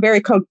 I had a very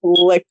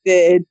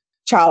conflicted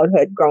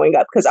childhood growing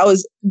up because I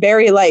was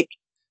very like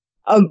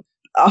a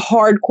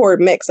hardcore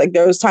mix. Like,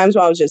 there was times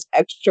when I was just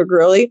extra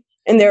girly,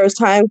 and there was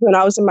times when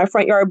I was in my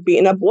front yard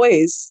beating up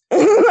boys,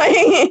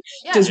 like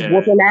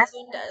whooping ass.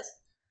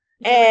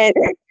 And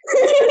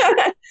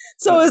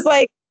so it's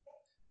like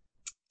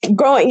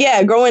growing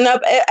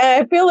up,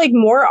 I feel like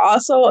more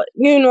also,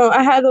 you know,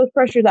 I had those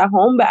pressures at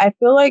home, but I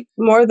feel like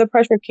more of the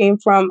pressure came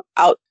from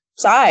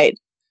outside,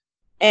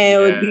 and it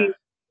would be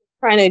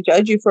trying to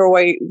judge you for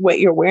what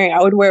you're wearing.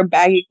 I would wear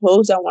baggy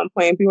clothes at one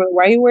point, and people were like,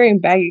 why are you wearing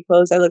baggy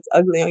clothes? That looks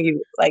ugly on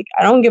you. Like,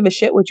 I don't give a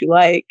shit what you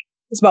like.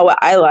 It's about what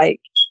I like.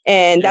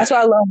 And that's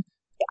why I love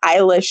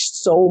Eilish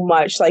so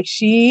much. Like,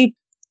 she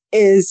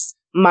is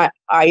my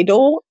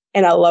idol,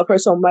 and I love her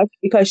so much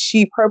because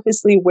she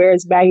purposely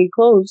wears baggy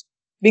clothes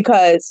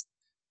because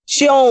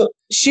she don't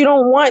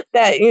want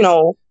that, you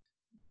know.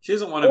 She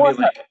doesn't want to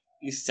be like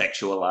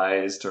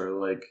sexualized or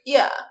like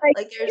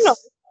like there's, you know.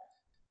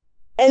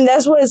 And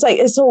that's what it's like.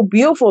 It's so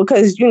beautiful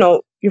because, you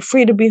know, you're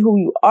free to be who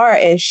you are,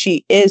 and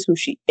she is who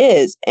she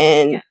is,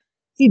 and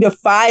she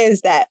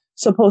defies that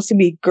supposed to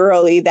be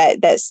girly,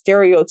 that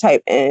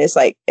stereotype, and it's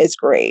like, it's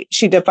great.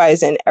 She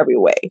defies in every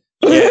way.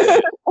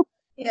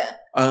 Yeah.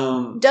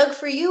 Doug,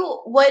 for you,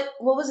 what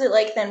was it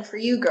like then for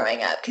you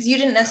growing up? Because you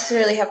didn't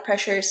necessarily have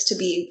pressures to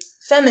be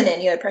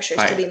feminine; you had pressures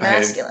to be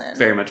masculine. I had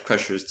very much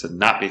pressures to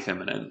not be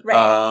feminine.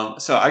 Right.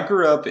 So I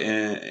grew up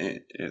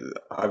in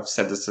I've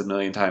said this a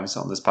million times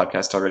on this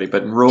podcast already,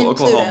 but in rural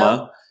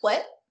Oklahoma.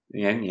 What?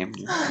 Yeah.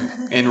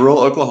 In rural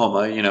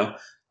Oklahoma, you know,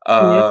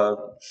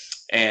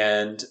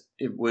 and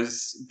it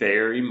was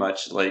very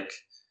much like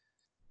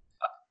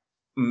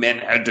men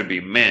had to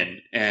be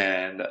men,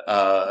 and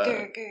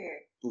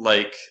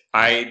like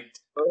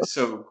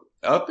so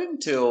up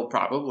until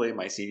probably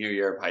my senior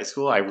year of high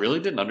school, I really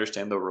didn't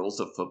understand the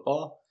rules of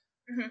football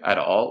at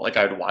all. Like,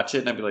 I'd watch it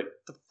and I'd be like,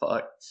 the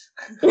fuck?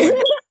 Like,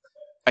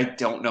 I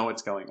don't know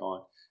what's going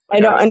on. Like, I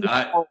don't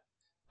understand.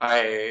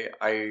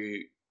 I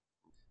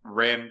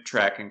ran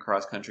track and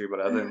cross country, but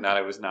other than that,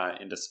 I was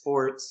not into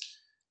sports.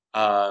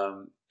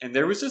 And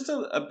there was just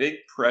a big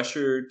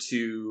pressure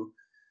to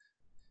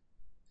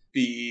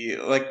be,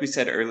 like we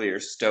said earlier,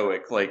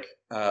 stoic. Like,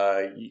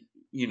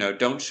 you know,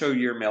 don't show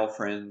your male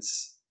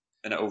friends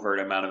an overt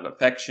amount of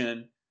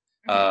affection.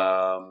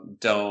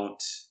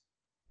 Don't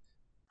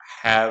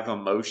have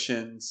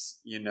emotions,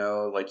 you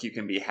know, like you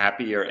can be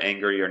happy or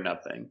angry or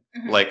nothing.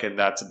 Like, and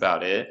that's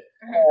about it.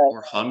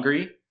 Or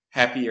hungry.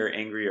 Happy or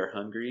angry or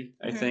hungry,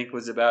 I think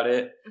was about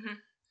it.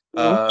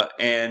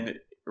 And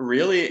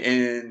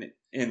really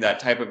in that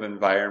type of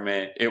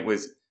environment, it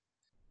was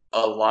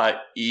a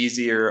lot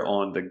easier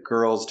on the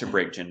girls to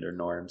break gender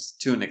norms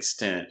to an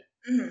extent,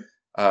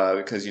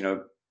 because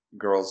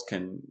girls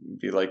can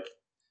be like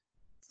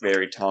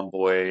very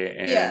tomboy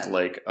and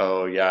like,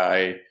 oh yeah,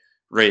 I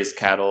raise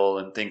cattle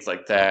and things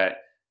like that,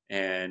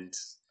 and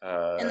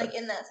like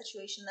in that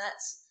situation,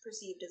 that's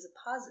perceived as a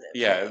positive.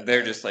 Yeah, thing.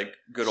 they're just like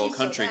good old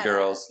country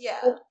girls.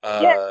 Yeah.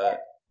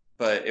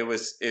 But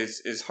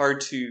it's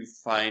hard to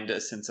find a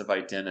sense of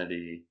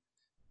identity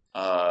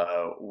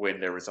when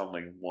there was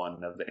only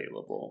one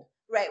available.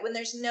 Right, when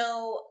there's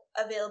no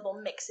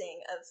available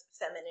mixing of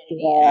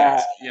femininity.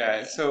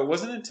 Yeah. So it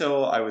wasn't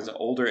until I was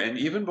older, and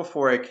even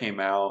before I came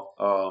out,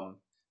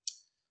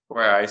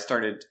 where I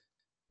started,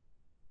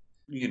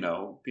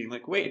 being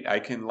like, wait, I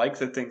can like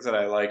the things that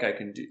I like. I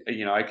can do,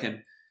 I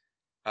can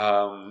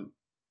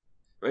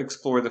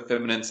explore the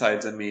feminine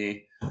sides of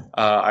me.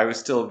 I was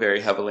still very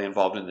heavily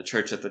involved in the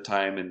church at the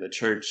time, and the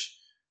church,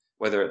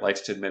 whether it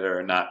likes to admit it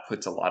or not,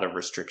 puts a lot of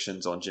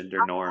restrictions on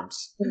gender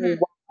norms. I'm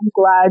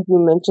glad you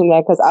mentioned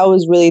that, because I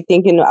was really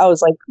thinking, I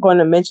was like going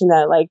to mention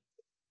that, like,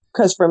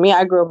 because for me,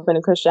 I grew up in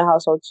a Christian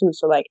household too,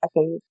 so like I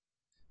can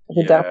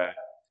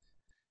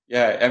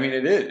yeah. I mean,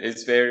 it is.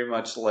 It's very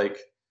much like,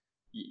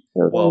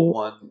 well,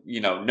 one,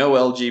 no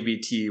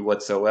LGBT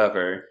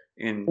whatsoever.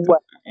 I mean,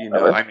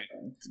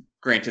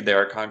 granted, there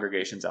are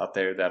congregations out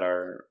there that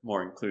are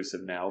more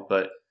inclusive now,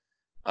 but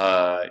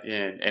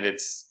and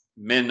it's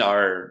men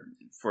are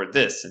for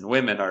this and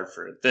women are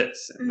for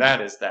this and that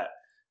is that.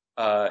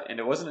 And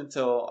it wasn't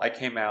until I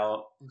came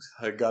out,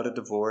 I got a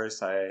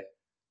divorce, I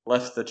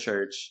left the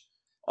church,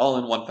 all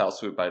in one foul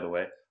swoop, by the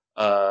way,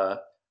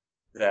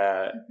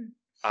 that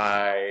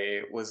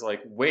I was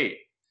like, wait,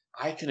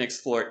 I can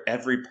explore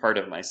every part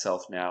of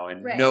myself now,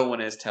 and no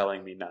one is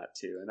telling me not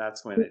to. And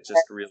that's when it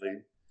just really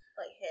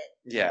hit.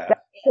 Yeah.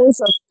 That sense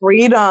of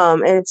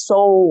freedom. And it's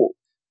so,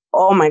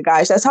 oh my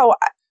gosh, that's how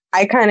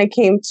I kind of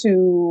came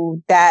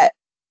to that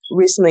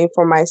recently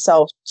for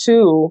myself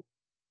too.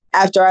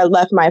 After I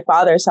left my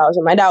father's house,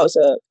 and my dad was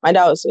a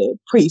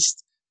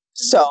priest,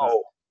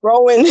 so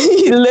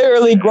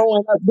literally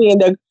growing up being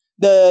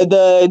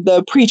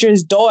the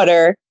preacher's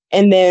daughter,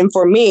 and then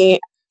for me,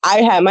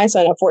 I had my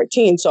son at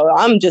 14, so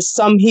I'm just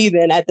some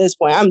heathen at this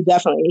point. I'm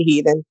definitely a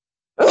heathen.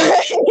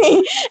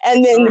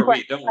 And then don't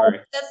worry.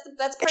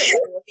 That's part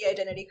of the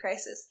identity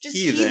crisis. Just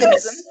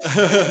heathenism.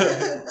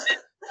 And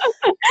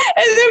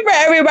then for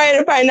everybody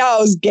to find out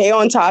I was gay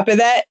on top of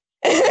that,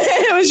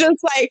 it was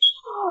just like,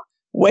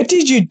 what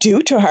did you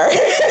do to her?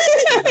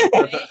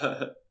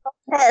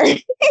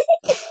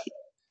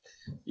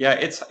 Yeah,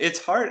 it's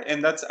hard,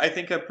 and that's, I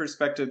think, a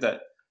perspective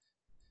that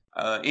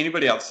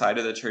anybody outside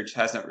of the church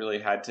hasn't really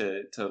had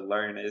to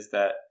learn, is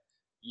that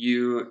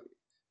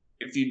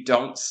if you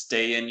don't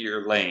stay in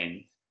your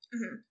lane,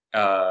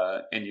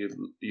 and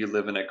you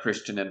live in a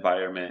Christian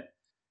environment,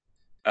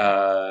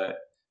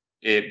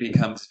 it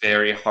becomes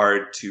very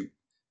hard to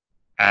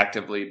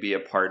actively be a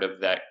part of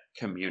that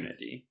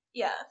community.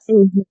 Yeah.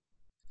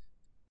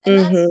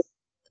 And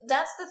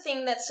that's the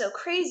thing that's so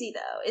crazy,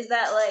 though, is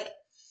that, like,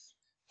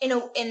 in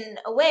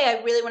a way,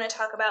 I really want to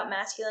talk about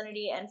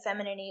masculinity and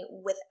femininity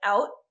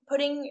without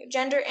putting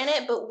gender in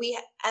it, but we,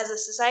 as a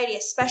society,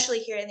 especially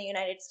here in the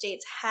United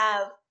States,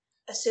 have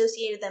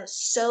associated them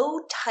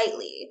so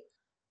tightly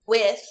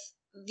with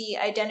the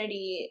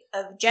identity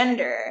of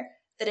gender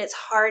that it's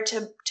hard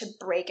to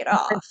break it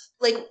off.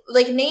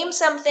 Like name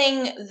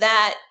something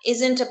that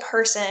isn't a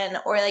person,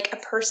 or like a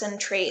person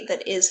trait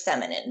that is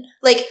feminine.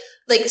 Like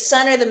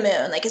sun or the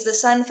moon. Like, is the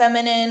sun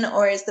feminine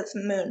or is the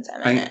moon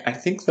feminine? I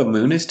think the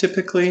moon is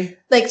typically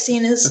like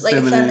seen as like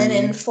a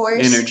feminine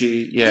force.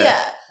 Energy, yeah.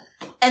 Yeah.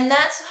 And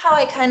that's how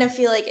I kind of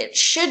feel like it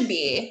should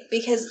be,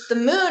 because the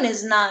moon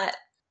is not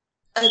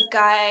a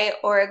guy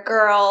or a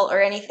girl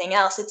or anything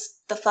else. It's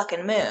the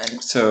fucking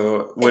moon.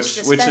 So which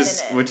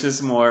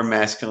is more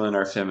masculine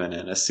or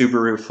feminine? A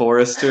Subaru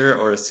Forester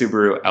or a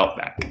Subaru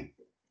Outback?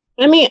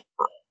 I mean,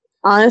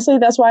 honestly,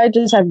 that's why I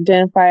just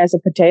identify as a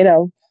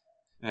potato.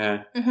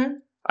 Yeah.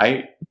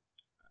 I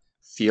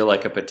feel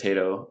like a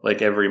potato,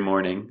 like every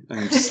morning.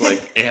 I'm just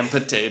like, am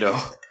potato.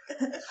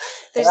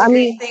 There's a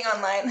great thing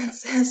online that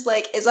says,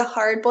 like, is a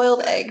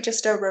hard-boiled egg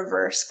just a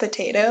reverse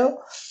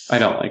potato? I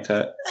don't like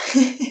that.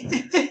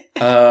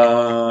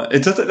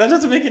 That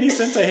doesn't make any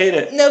sense. I hate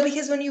it. No,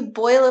 because when you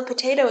boil a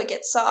potato, it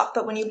gets soft,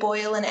 but when you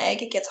boil an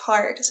egg, it gets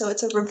hard. So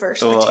it's a reverse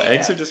potato. Well,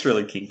 eggs are just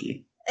really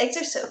kinky. Eggs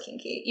are so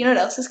kinky. You know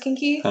what else is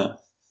kinky? Huh.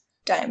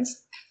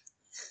 Dimes.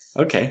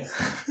 Okay.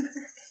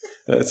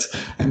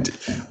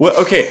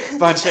 Okay,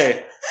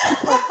 Banche.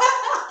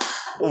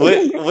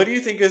 What do you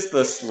think is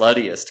the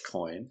sluttiest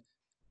coin?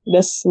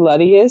 The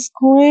sluttiest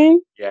coin?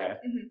 Yeah.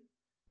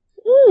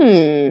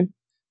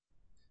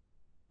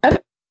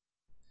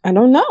 I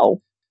don't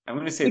know. I'm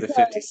going to say the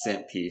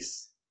 50-cent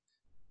piece.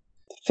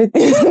 50.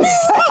 Yeah,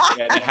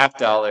 the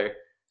 $50.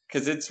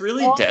 Because it's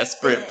really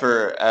desperate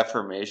for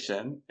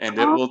affirmation, and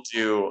it will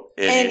do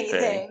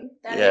anything.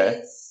 That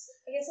is,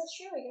 I guess that's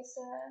true. I guess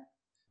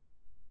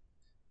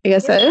I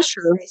guess that is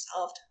true.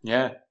 Solved.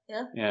 Yeah.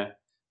 Yeah. Yeah.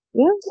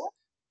 Yeah.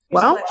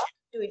 Well,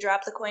 do we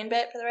drop the coin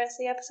bet for the rest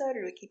of the episode,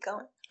 or do we keep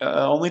going?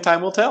 Only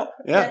time will tell.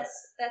 Yeah.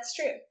 That's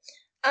true.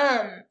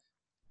 And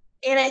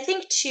I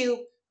think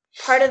too,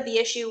 part of the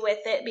issue with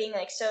it being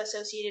like so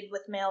associated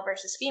with male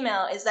versus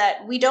female is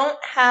that we don't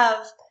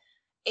have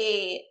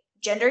a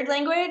gendered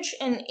language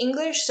in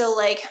English. So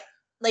like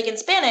in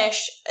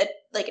Spanish, a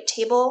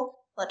table,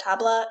 la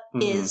tabla,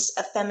 is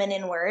a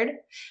feminine word,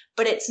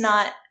 but it's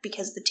not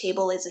because the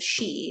table is a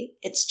she.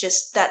 It's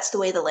just that's the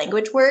way the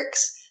language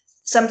works.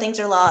 Some things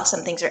are la,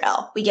 some things are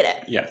L. We get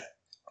it. Yeah.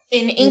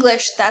 In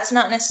English, that's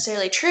not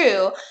necessarily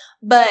true,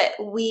 but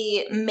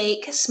we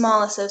make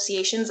small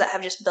associations that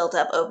have just built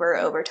up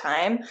over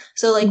time.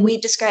 So like we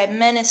describe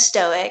men as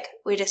stoic,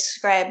 we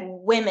describe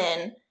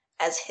women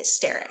as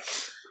hysteric.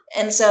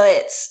 And so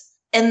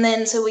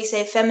so we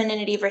say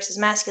femininity versus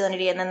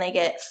masculinity, and then they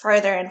get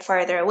farther and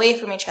farther away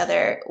from each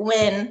other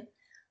when,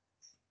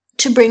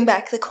 to bring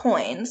back the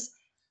coins,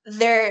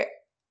 they're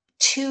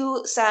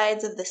two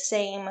sides of the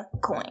same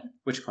coin.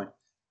 Which coin?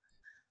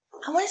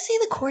 I want to say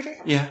the quarter.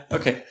 Yeah,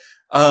 okay.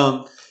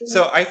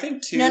 So I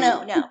think too...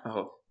 No.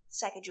 Oh.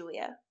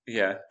 Sacagawea.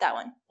 Yeah. That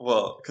one.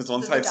 Well, because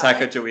one side's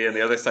Sacagawea and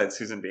the other side's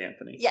Susan B.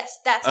 Anthony. Yes,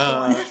 that's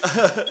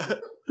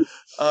the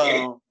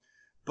one.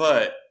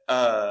 But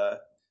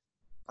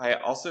I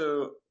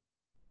also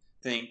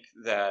think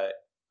that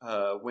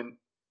I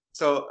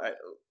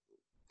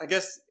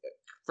guess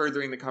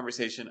furthering the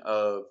conversation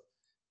of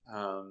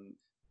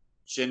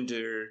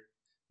gender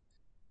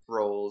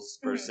roles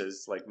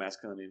versus like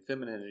masculinity and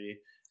femininity,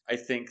 I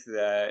think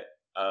that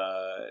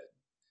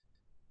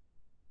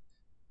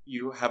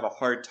you have a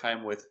hard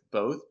time with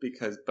both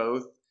because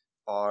both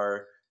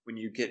are, when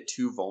you get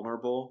too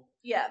vulnerable,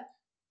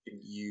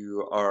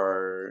 you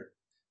are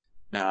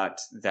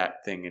not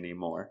that thing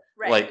anymore.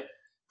 Right. Like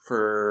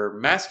for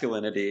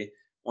masculinity,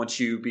 once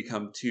you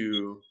become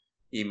too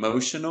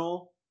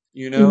emotional,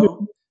 you're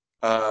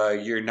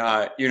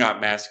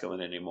not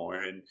masculine anymore.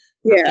 And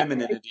for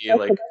femininity,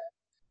 like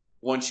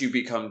once you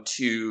become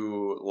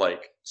too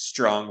like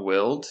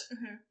strong-willed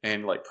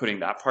and like putting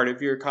that part of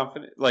your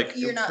confidence, like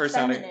you're not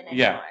feminine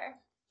anymore.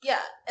 Yeah,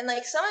 and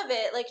like some of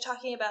it, like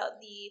talking about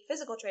the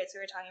physical traits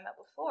we were talking about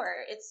before,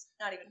 it's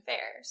not even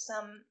fair.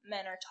 Some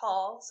men are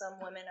tall, some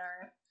women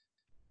are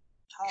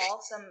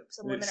tall, some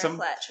women are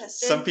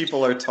flat-chested. Some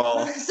people are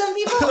tall. Some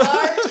people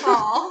are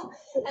tall.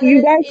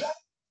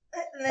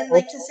 And then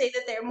like to say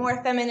that they're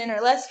more feminine or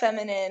less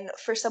feminine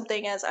for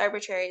something as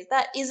arbitrary,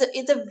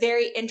 it's a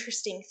very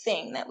interesting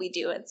thing that we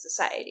do in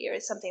society, or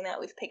it's something that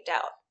we've picked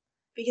out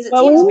because it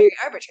seems very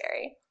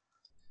arbitrary.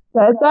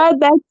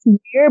 That's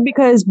weird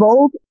because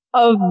both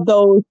of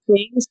those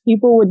things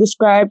people would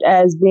describe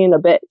as being a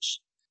bitch.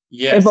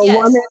 Yes. If a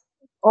woman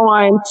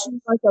on too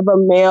much of a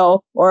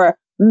male or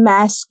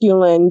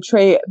masculine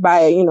trait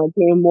by,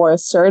 being more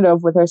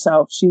assertive with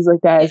herself, she's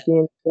looked at as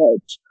being a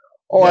bitch.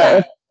 Or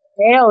if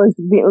male is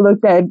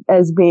looked at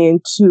as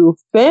being too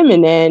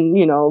feminine,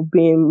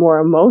 being more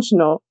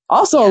emotional,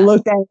 also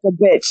looked at as a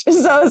bitch.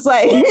 So it's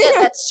like... Yeah,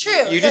 that's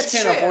true. You just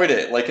can't avoid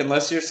it. Like,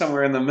 unless you're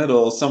somewhere in the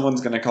middle, someone's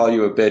going to call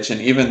you a bitch,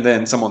 and even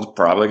then, someone's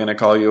probably going to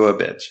call you a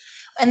bitch.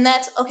 And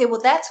that's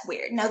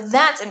weird. Now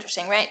that's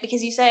interesting, right?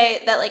 Because you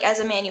say that like as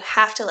a man you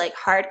have to like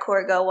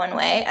hardcore go one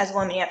way, as a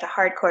woman you have to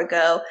hardcore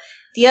go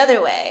the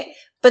other way.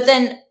 But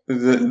then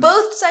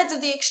both sides of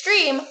the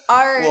extreme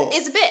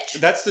is a bitch.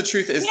 That's the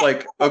truth. Is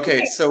like,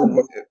 okay, so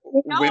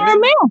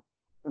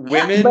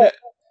women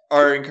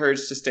are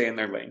encouraged to stay in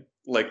their lane.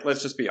 Like,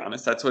 let's just be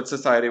honest. That's what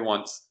society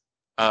wants.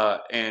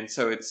 And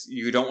so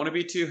you don't want to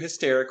be too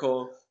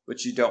hysterical,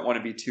 but you don't want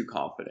to be too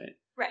confident.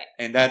 Right.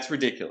 And that's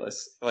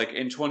ridiculous. Like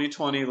in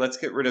 2020, let's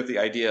get rid of the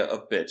idea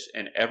of bitch,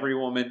 and every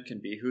woman can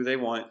be who they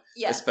want,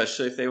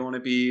 especially if they want to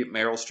be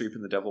Meryl Streep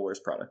in The Devil Wears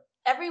Prada.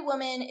 Every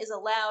woman is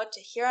allowed to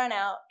here on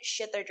out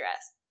shit their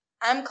dress.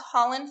 I'm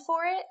calling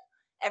for it.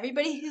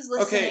 Everybody who's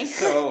listening. Okay,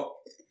 so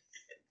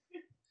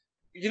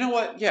you know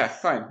what? Yeah,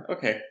 fine.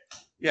 Okay.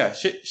 Yeah,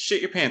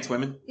 shit your pants,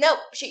 women. Nope,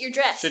 shit your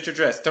dress. Shit your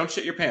dress. Don't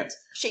shit your pants.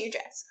 Shit your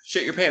dress.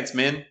 Shit your pants,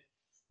 men.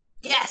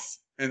 Yes.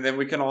 And then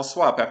we can all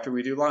swap after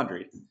we do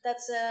laundry.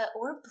 That's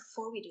or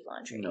before we do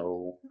laundry.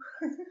 No.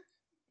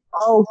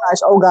 Oh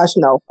gosh,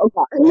 no. Oh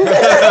god.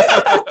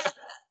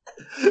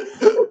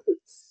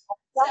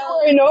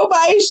 Sorry,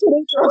 nobody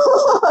should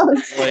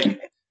have.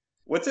 Like,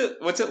 what's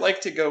it like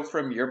to go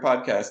from your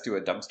podcast to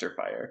a dumpster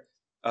fire?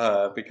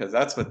 Because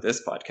that's what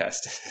this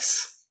podcast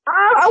is.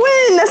 I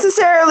wouldn't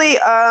necessarily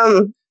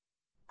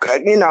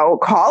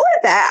call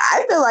it that.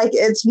 I feel like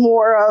it's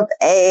more of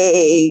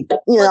a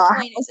What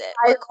coin is it?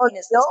 What coin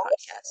is this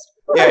podcast?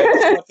 Yeah,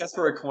 if this podcast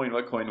were a coin,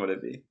 what coin would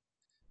it be?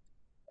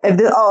 If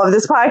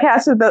this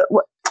podcast is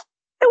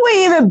it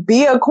wouldn't even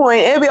be a coin.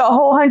 It'd be a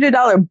whole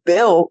 $100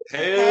 bill.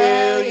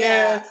 Hell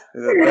yeah!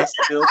 The best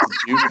bill to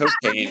do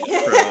cocaine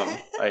from,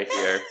 I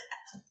hear.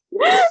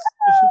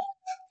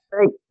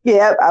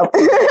 Yep.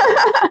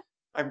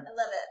 I love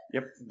it.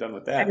 Yep, done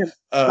with that. I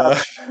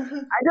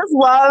just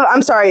love.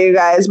 I'm sorry, you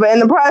guys, but in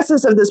the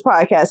process of this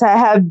podcast, I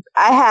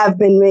have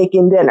been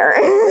making dinner.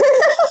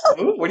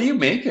 Ooh, what are you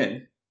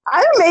making?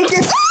 I'm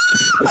making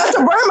I'm about to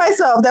burn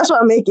myself. That's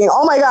what I'm making.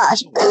 Oh my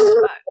gosh.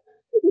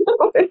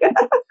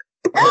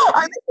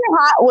 I'm making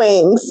hot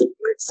wings.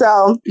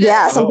 So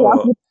yeah, something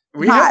else.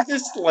 We hot. have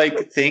this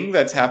like thing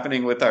that's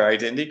happening with our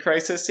Identity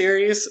Crisis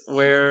series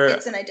where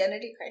It's an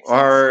identity crisis.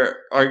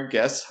 our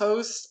guest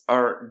hosts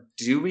are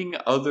doing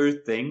other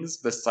things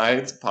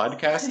besides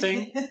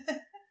podcasting,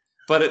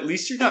 but at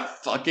least you're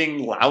not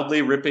fucking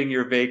loudly ripping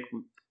your vape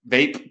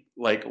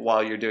like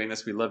while you're doing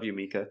this. We love you,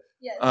 Mika.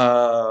 Yes.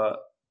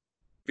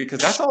 Because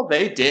that's all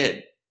they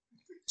did.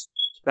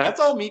 That's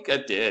all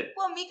Mika did.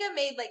 Well, Mika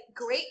made like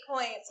great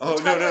points. Oh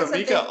no,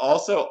 Mika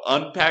also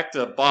unpacked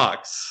a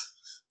box.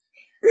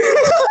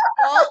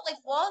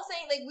 Wall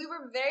saying like we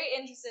were very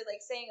interested,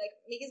 like saying like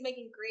Mika's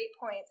making great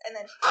points, and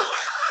then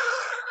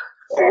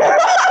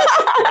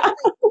like,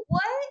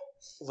 what?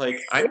 Like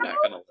I'm not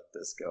gonna let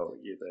this go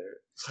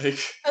either. Like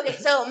okay,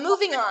 so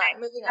moving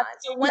on.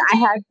 So one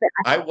thing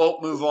I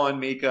won't move on,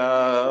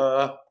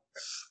 Mika.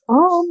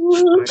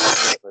 Oh.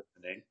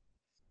 Listening.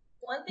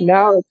 One thing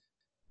No.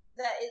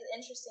 that is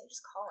interesting.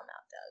 Just call him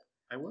out, Doug.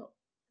 I will.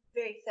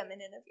 Very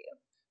feminine of you.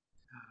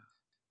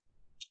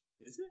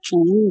 Is it?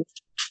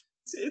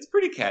 It's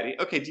pretty catty.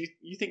 Okay, do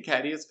you think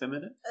catty is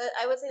feminine?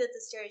 I would say that's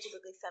a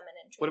stereotypically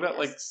feminine trait. What about yes.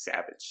 like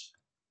savage?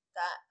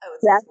 That? I would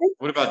Savage? say.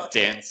 What about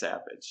Dan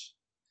Savage?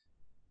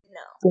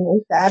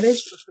 No.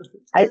 Savage?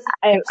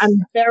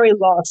 I'm very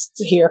lost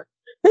here.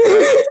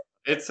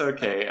 It's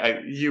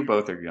okay. You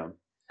both are young.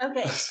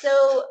 Okay,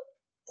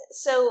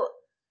 so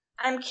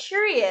I'm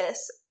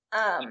curious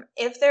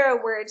if there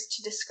are words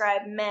to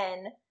describe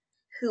men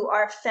who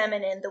are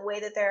feminine the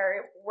way that there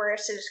are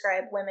words to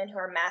describe women who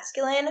are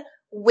masculine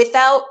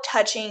without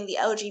touching the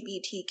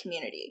LGBT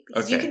community.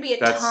 Because you could be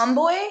a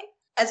tomboy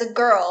as a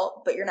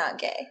girl, but you're not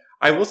gay.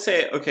 I will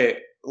say,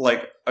 okay,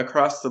 like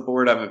across the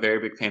board, I'm a very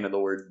big fan of the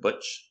word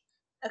butch.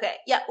 Okay,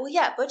 yeah, well,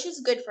 yeah, butch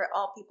is good for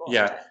all people.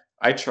 Yeah,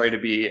 I try to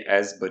be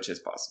as butch as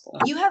possible.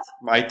 You have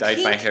I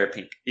dyed my hair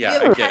pink. Yeah, you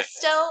have I get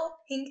pastel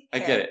pink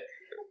hair. I get it.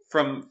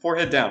 From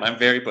forehead down, I'm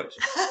very butch.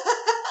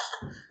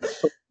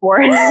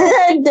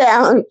 Forehead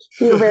down.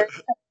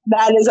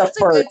 That is That's a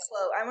first. good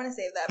quote. I want to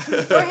save that.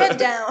 From forehead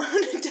down,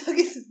 Doug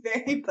is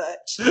very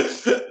butch.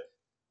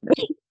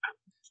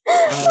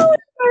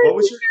 What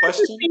was your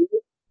question?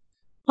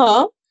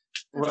 Huh?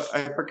 Well,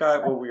 I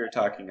forgot what we were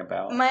talking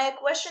about. My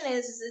question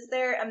is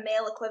there a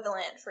male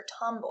equivalent for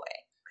tomboy?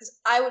 Because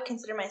I would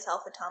consider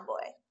myself a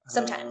tomboy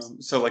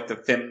sometimes. So like the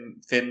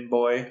fem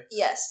boy?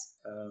 Yes.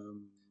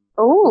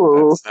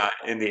 Oh. That's not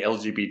in the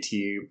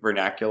LGBT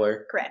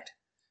vernacular. Correct.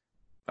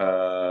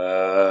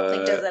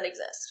 Like, does that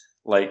exist?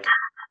 Like,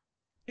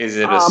 is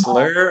it a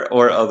slur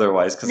or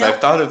otherwise? Because Nope. I've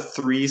thought of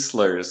 3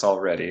 slurs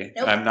already.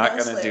 Nope, I'm not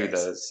no going to do slurs.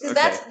 those. Because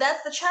Okay.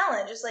 that's the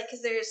challenge. It's like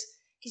because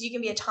you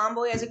can be a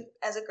tomboy as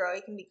a girl.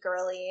 You can be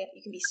girly.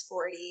 You can be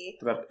sporty.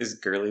 What about, is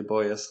girly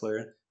boy a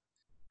slur?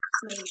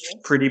 Maybe.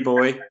 Pretty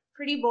boy?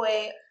 Pretty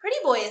boy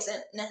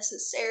isn't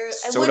necessarily.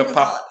 I Soda wouldn't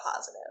pop. call it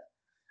positive.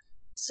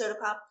 Soda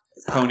pop.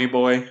 Is Pony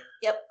boy?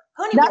 Yep.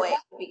 Pony boy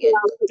would be good.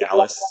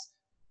 Dallas?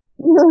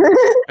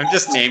 I'm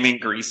just naming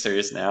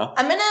greasers now.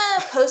 I'm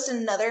gonna post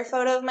another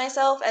photo of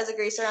myself as a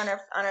greaser on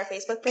our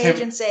Facebook page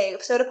and say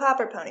soda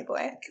pop or pony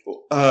boy.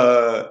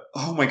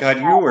 Oh my god,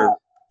 you were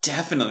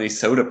definitely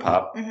soda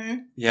pop. Mm-hmm.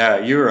 Yeah,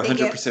 you were Thank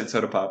 100%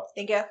 soda pop.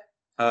 Thank you.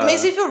 It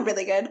makes me feel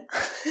really good.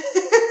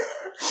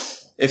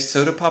 If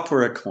soda pop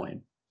were a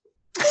coin.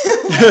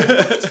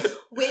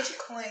 Which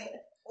coin?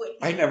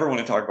 I never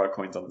want to talk about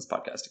coins on this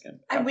podcast again.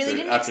 I really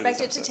didn't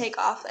expect it to take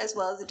off as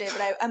well as it did,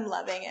 but I'm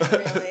loving it,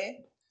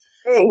 really.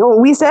 Hey,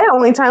 we said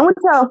only time would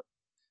tell.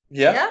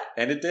 Yeah,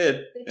 and it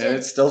did. And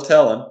it's still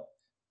telling.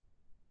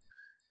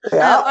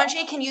 Yeah.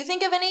 Anjay, can you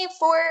think of any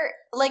for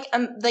like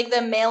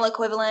the male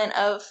equivalent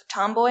of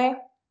tomboy?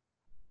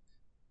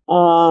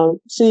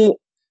 See,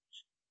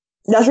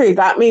 that's where you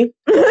got me.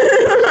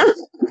 Because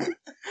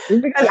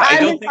I've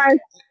been trying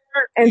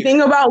and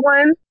think about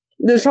one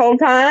this whole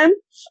time.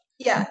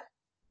 Yeah.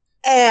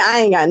 And I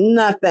ain't got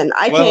nothing.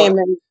 I can't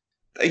even.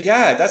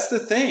 Yeah, that's the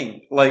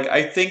thing. Like,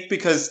 I think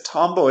because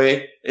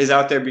tomboy is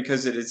out there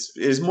because it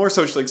is more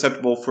socially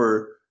acceptable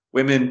for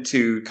women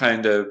to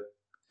kind of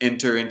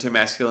enter into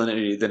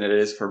masculinity than it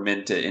is for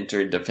men to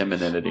enter into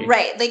femininity.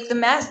 Right. Like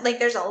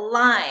there's a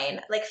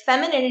line. Like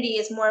femininity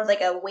is more of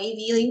like a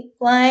wavy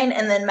line,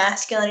 and then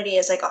masculinity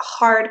is like a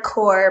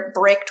hardcore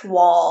bricked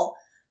wall,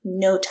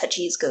 no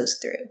touchies goes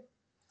through.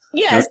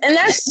 Yes, and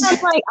that's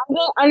not like I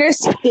don't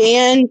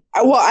understand.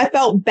 Well, I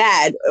felt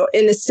bad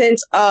in the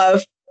sense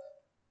of,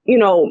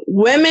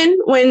 women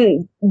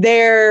when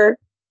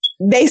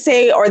they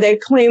say or they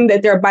claim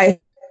that they're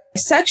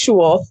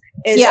bisexual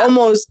is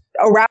almost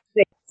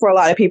arousing for a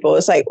lot of people.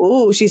 It's like,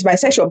 ooh, she's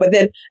bisexual. But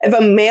then if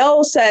a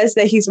male says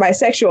that he's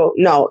bisexual,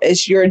 no,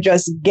 you're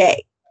just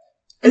gay.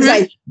 It's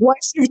like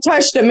once you've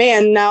touched a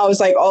man, now it's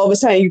like all of a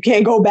sudden you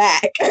can't go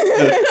back.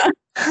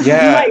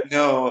 Yeah,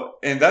 no,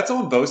 and that's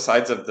on both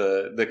sides of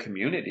the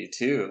community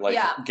too. Like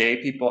gay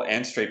people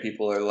and straight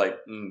people are like,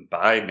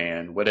 bye,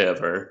 man,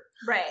 whatever.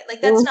 Right, like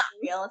that's not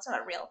real. It's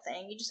not a real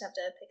thing. You just have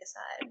to pick a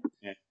side.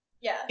 Yeah.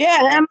 Yeah. Yeah,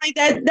 and I'm like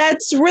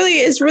that's really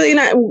it's really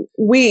not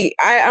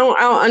I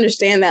don't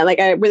understand that. Like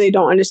I really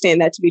don't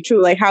understand that to be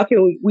true. Like how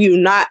can we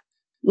not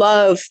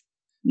love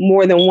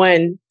more than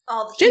one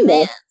All the gender?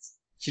 humans.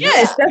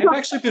 Yes, that's I've what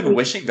actually been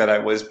wishing that I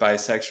was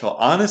bisexual.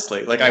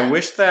 Honestly, like I Yeah.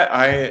 wish that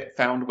I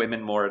found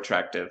women more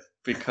attractive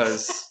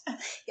because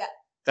Yeah.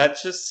 that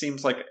just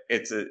seems like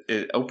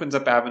it opens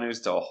up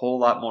avenues to a whole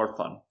lot more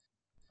fun.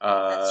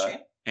 That's true.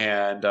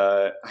 And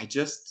I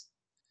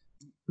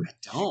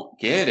don't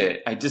get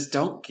it. I just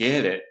don't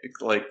get it.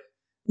 It's like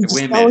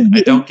women.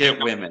 I don't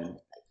get women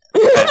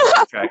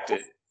as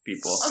attracted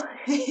people.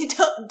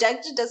 Doug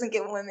just doesn't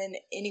get women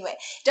anyway.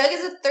 Doug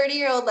is a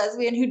 30-year-old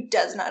lesbian who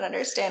does not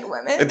understand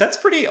women. That's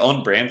pretty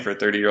on brand for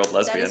 30-year-old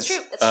lesbians. That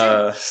is true.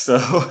 That's true.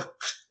 So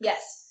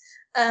yes.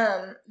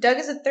 Doug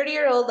is a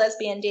 30-year-old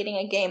lesbian dating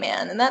a gay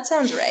man, and that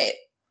sounds right.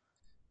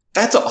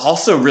 that's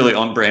also really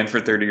on brand for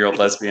 30-year-old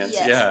lesbians.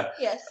 Yes.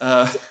 Yeah.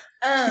 Yes.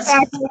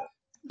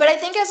 But I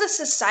think as a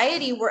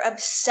society, we're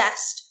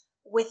obsessed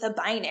with a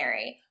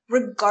binary.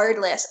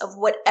 Regardless of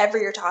whatever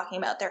you're talking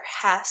about, there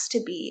has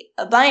to be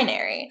a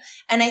binary.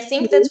 And I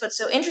think that's what's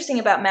so interesting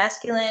about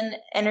masculine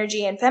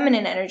energy and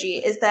feminine energy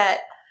is that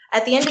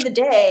at the end of the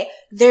day,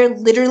 there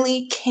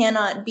literally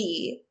cannot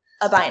be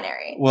a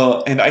binary.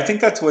 Well, and I think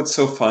that's what's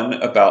so fun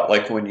about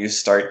like when you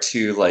start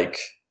to like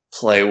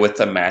play with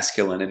the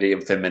masculinity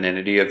and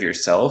femininity of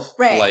yourself.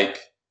 Right. Like,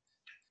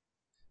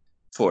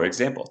 for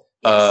example,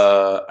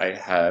 Yes. I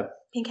have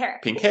Pink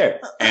hair.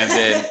 And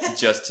then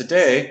just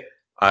today,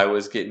 I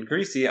was getting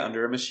greasy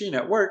under a machine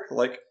at work,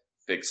 like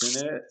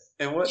fixing it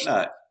and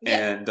whatnot.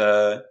 Yeah. And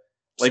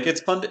like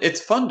it's fun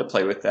to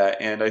play with that.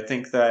 And I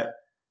think that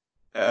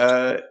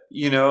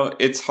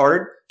it's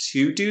hard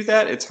to do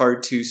that. It's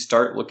hard to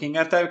start looking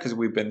at that because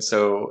we've been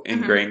so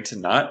ingrained to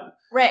not.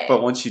 Right.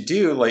 But once you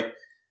do, like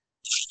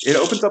it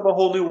opens up a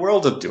whole new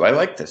world of do I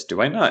like this?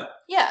 Do I not?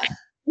 Yeah.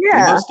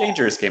 The most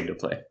dangerous game to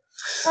play.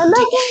 And that's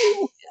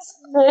why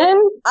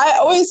men, I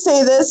always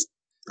say this,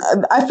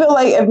 I feel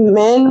like if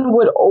men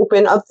would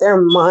open up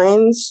their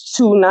minds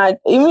to not,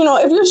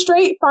 if you're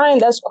straight, fine,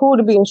 that's cool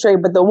to being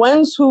straight. But the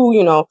ones who,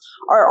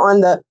 are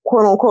on the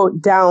quote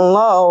unquote down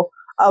low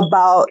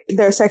about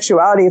their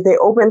sexuality, if they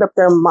opened up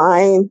their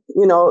mind,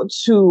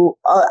 to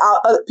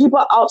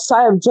people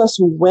outside of just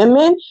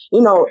women,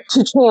 to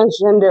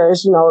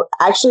transgenders,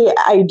 actually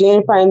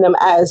identifying them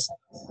as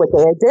what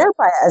they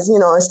identify as,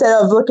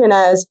 instead of looking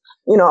as,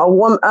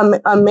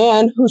 a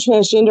man who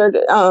transgendered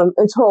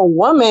into a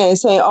woman and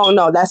saying, oh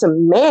no, that's a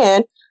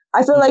man.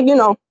 I feel like,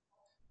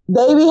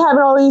 they be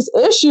having all these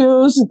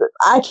issues.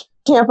 I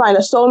can't find a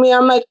soulmate.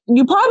 I'm like,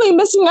 you're probably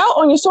missing out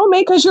on your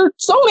soulmate because your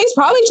soulmate's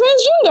probably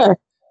transgender.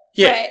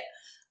 Yeah. Right.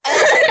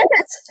 And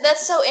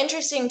that's so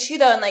interesting too,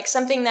 though, and like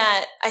something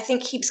that I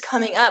think keeps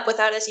coming up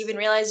without us even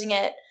realizing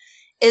it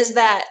is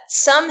that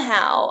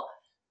somehow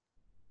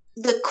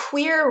the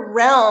queer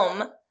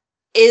realm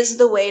is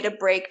the way to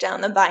break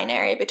down the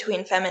binary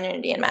between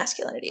femininity and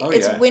masculinity.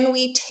 It's when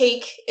we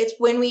take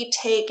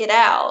it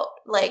out,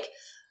 like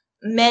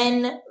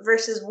men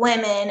versus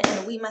women,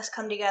 and we must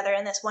come together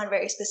in this one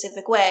very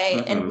specific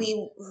way, and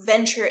we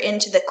venture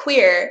into the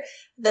queer,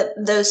 that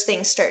those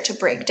things start to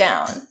break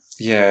down.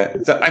 Yeah,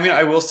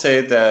 I will say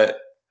that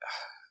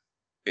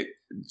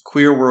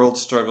queer world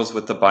struggles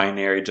with the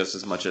binary just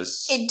as much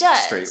as it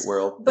does, straight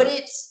world, but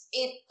it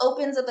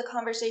opens up the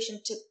conversation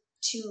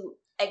to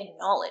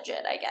acknowledge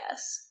it, I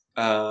guess.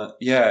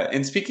 Yeah,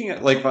 and speaking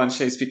of, like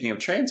Vanshay, speaking of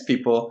trans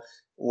people,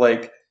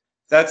 like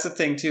that's the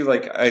thing too.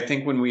 Like I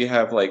think when we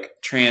have like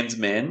trans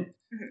men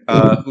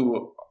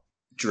who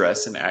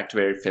dress and act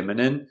very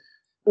feminine,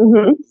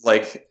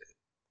 like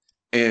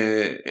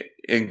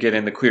and get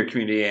in the queer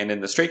community and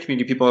in the straight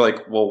community, people are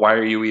like, well, why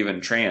are you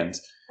even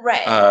trans?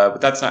 Right. But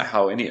that's not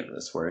how any of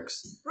this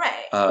works.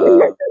 Right.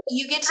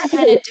 You get to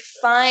kind of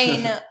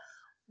define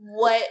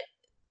what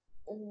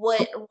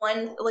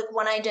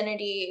one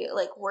identity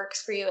like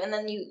works for you, and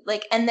then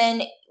and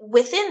then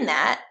within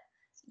that,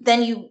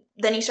 then you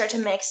start to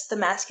mix the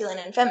masculine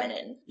and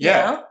feminine.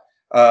 Yeah.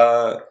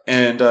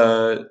 And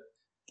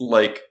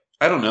like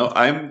I don't know,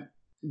 I'm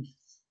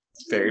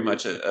very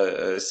much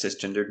a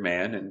cisgendered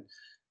man, and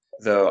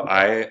though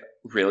I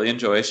really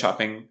enjoy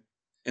shopping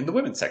in the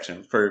women's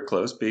section for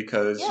clothes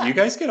because you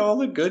guys get all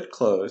the good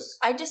clothes.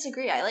 I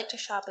disagree. I like to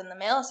shop in the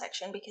male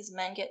section because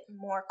men get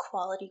more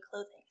quality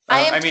clothing.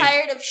 I am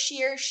tired of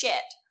sheer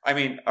shit. I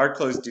mean, our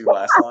clothes do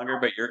last longer,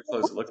 but your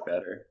clothes look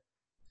better.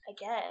 I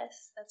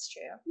guess. That's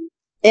true.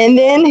 And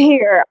then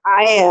here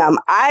I am.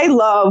 I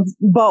love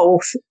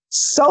both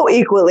so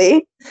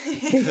equally.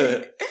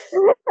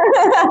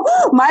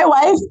 My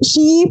wife,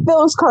 she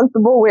feels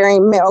comfortable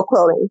wearing male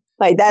clothing.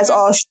 Like that's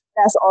all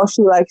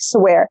she likes to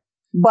wear.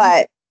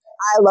 But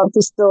I love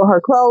to steal her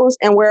clothes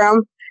and wear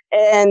them.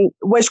 And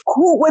what's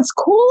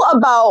cool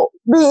about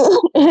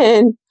being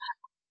in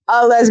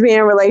a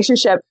lesbian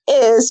relationship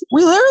is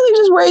we literally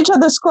just wear each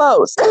other's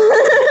clothes.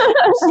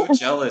 I'm so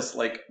jealous.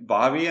 Like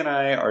Bobby and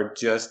I are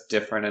just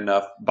different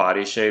enough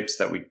body shapes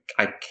that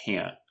I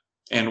can't.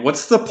 And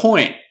what's the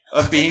point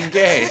of being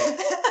gay?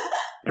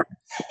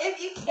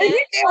 If you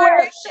can't can't wear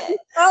wear shit.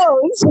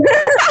 Clothes.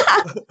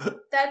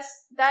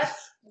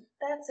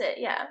 That's it.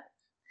 Yeah.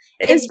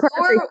 It's If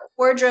perfect. your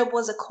wardrobe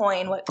was a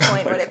coin, what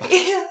coin would it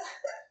be?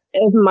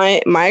 If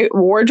my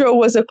wardrobe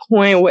was a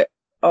coin, with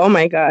oh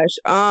my gosh,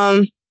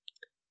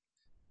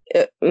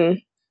 it,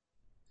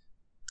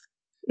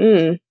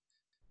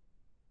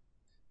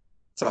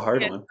 It's a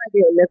hard one. might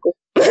be a nickel.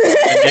 A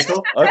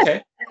nickel?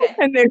 Okay. Okay.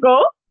 A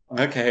nickel.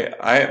 Okay.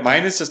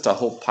 Mine is just a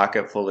whole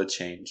pocket full of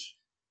change.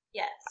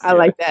 Yes. I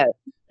like that.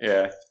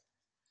 Yeah.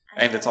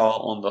 And it's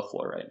all on the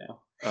floor right now.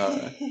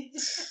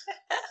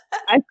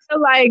 I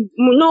feel like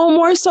no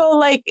more so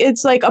like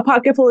it's like a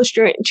pocket full of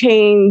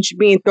change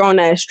being thrown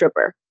at a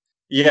stripper.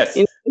 Yes.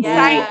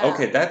 Yeah. Ooh,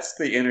 okay, that's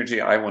the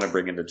energy I want to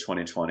bring into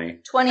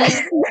 2020.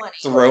 2020.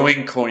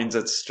 Throwing coins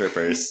at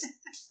strippers.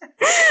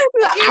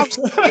 Here's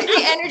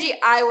the energy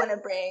I want to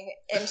bring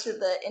into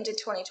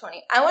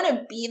 2020. I want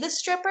to be the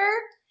stripper,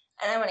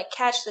 and I want to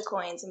catch the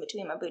coins in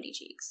between my booty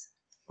cheeks.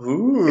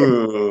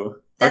 Ooh.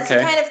 That's okay.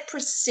 the kind of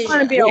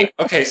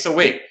precision.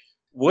 Wait.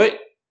 What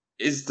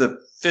is the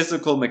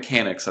physical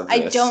mechanics of this?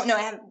 I don't know.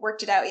 I haven't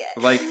worked it out yet.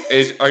 Like,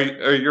 is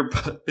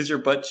your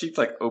butt cheek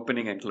like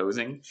opening and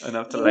closing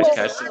enough to like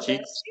catch the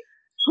cheeks?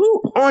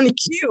 Who on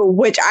cue,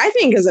 which I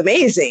think is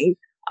amazing.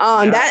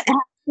 That has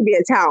to be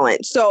a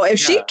talent. So if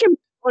she can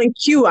on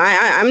cue,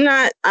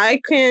 I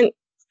can't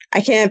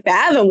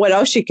fathom what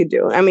else she could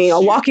do. I mean,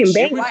 a walking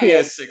bank. She would be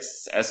a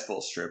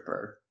successful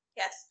stripper.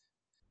 Yes.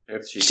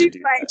 If she She's could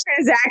do like that.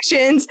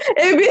 transactions.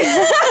 Somebody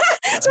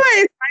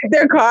swipe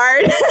their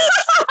card.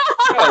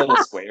 Got a little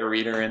square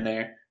reader in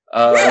there.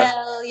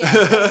 Well,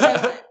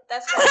 yeah,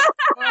 that's what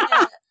I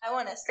want. I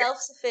want a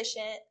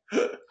self-sufficient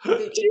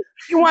booty.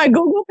 You want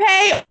Google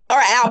Pay or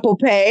Apple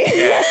Pay?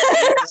 Yeah,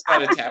 you just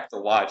gotta tap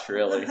the watch,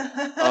 really.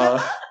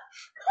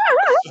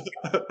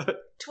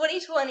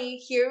 2020,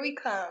 here we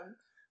come.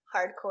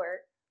 Hardcore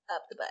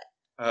up the butt.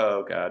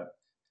 Oh God,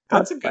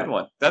 that's a good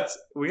one.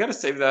 We gotta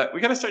save that. We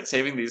gotta start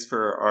saving these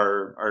for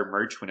our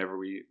merch whenever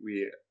we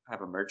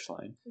have a merch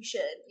line. We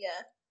should,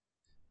 yeah.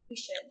 We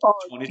should.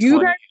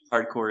 2020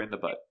 hardcore in the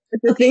butt.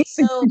 Okay,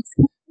 so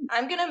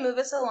I'm gonna move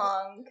us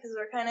along because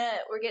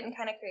we're getting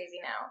kind of crazy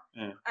now.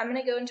 Yeah. I'm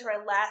gonna go into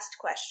our last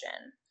question.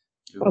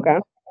 Ooh. Okay.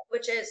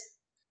 Which is,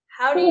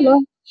 how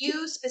do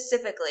you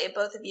specifically,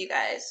 both of you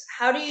guys,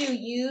 how do you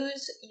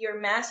use your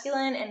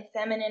masculine and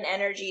feminine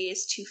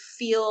energies to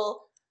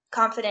feel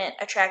confident,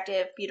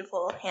 attractive,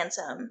 beautiful,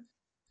 handsome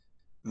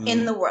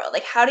in the world?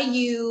 Like, how do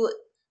you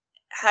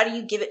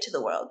give it to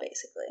the world,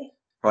 basically?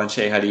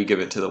 Vanche, how do you give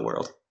it to the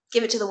world?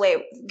 Give it to the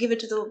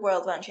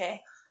world, Vanche.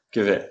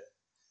 Give it.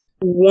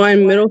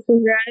 One middle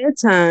finger at a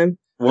time.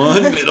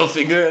 One middle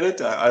finger at a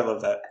time. I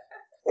love that.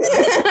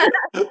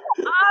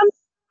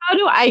 How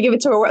do I give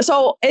it to a world?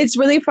 So it's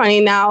really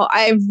funny now.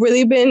 I've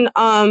really been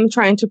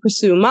trying to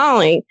pursue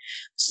modeling.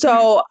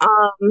 So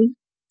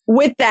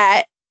with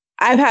that,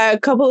 I've had a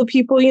couple of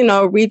people,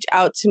 reach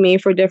out to me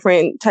for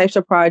different types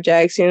of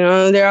projects.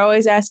 They're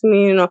always asking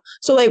me,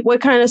 so like,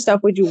 what kind of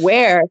stuff would you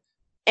wear?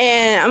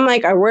 And I'm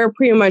like, I wear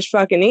pretty much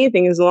fucking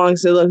anything as long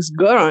as it looks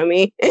good on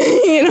me.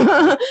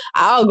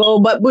 I'll go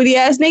butt booty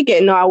ass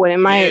naked. No, I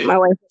wouldn't. My wife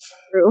would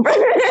approve.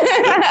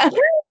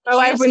 My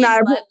wife would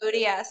not approve. Butt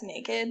booty ass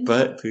naked.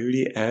 Butt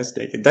booty ass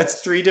naked.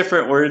 That's 3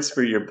 different words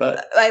for your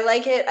butt. I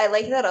like it. I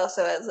like that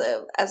also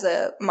as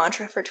a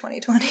mantra for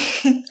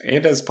 2020.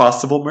 And as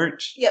possible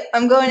merch. Yep,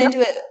 I'm going into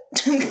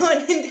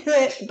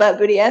it. Butt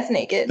booty ass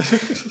naked.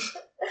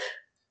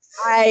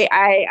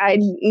 I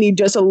need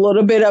just a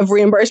little bit of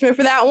reimbursement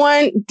for that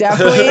one.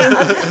 Definitely.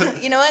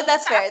 You know what?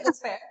 That's fair.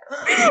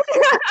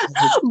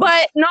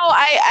 But no,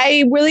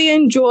 I really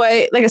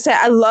enjoy, like I said,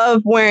 I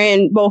love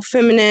wearing both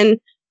feminine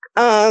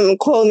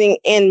clothing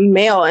and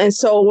male. And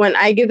so when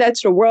I give that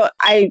to the world,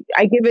 I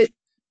give it,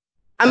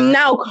 I'm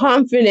now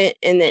confident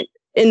in it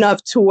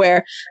enough to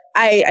where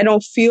I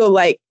don't feel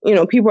like,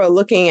 people are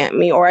looking at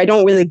me, or I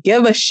don't really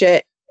give a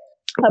shit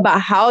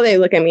about how they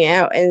look at me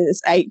out. And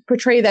I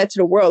portray that to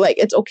the world. Like,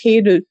 it's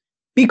okay to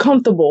be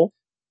comfortable,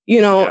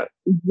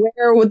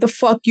 wear what the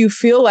fuck you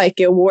feel like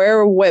it,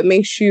 wear what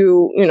makes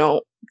you,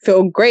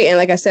 feel great. And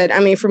like I said,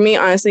 I mean, for me,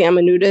 honestly, I'm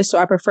a nudist, so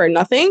I prefer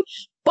nothing.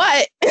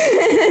 But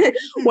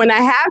when I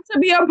have to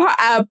be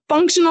a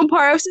functional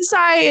part of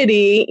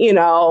society,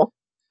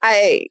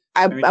 I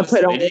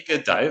put on Lady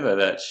Godiva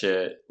that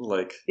shit,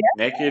 like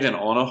naked and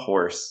on a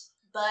horse.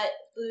 Butt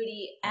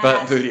booty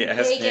ass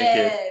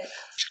naked.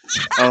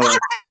 Oh.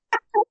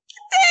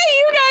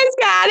 You guys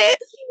got it.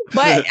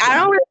 But I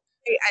don't really,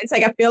 it's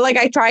like, I feel like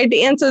I tried to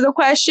answer the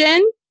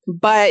question,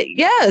 but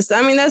yes,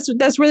 I mean,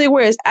 that's really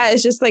where it's at.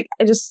 It's just like,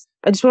 I just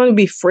want to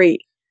be free.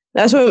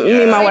 That's what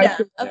me and my wife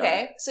do.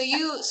 Okay. So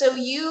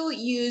you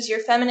use your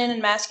feminine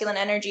and masculine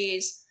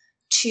energies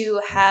to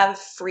have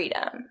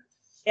freedom.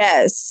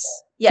 Yes.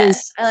 I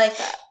like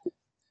that.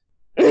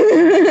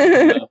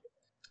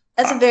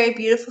 That's a very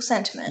beautiful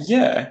sentiment.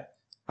 Yeah.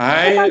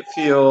 I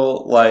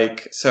feel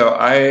like,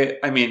 I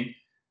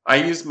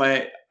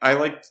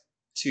like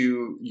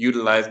to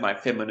utilize my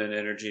feminine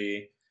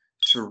energy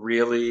to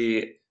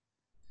really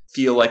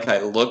feel like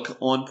I look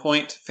on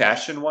point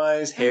fashion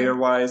wise, hair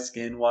wise,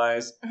 skin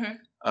wise.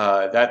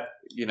 That,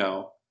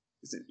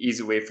 is an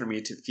easy way for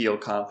me to feel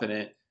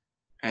confident.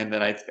 And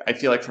then I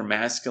feel like for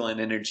masculine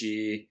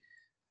energy,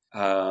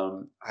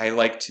 I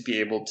like to be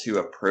able to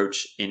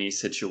approach any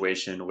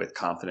situation with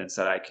confidence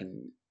that I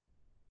can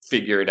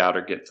figure it out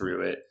or get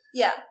through it.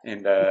 Yeah.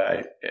 And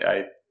I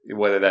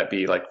whether that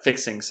be like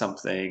fixing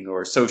something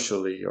or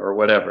socially or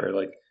whatever,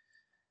 like,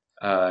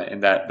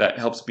 and that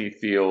helps me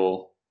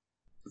feel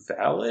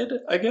valid,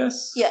 I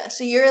guess. Yeah.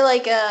 So you're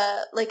like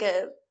a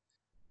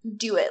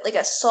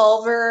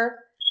solver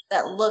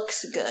that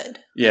looks good.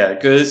 Yeah,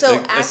 good.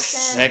 So a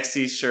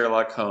sexy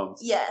Sherlock Holmes.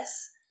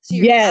 Yes. So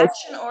you're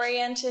action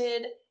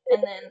oriented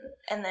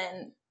and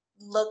then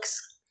looks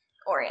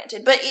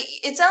oriented. But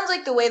it sounds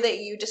like the way that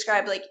you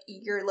describe like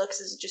your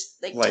looks is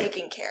just like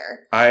taking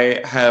care.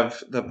 I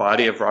have the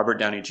body of Robert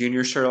Downey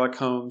Jr. Sherlock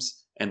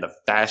Holmes and the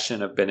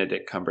fashion of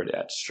Benedict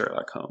Cumberbatch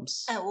Sherlock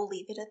Holmes. I will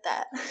leave it at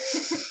that.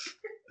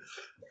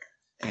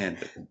 And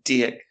the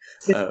dick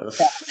of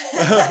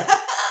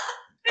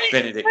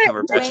Benedict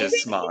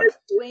Cumberbatch's smog.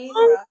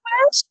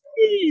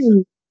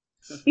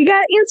 You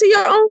gotta answer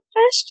your own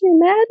question,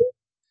 Maddie.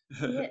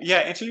 Yeah,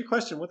 answer your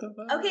question. What the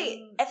fuck?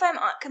 Okay, if I'm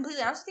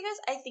completely honest with you guys,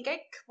 I think I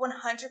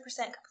 100%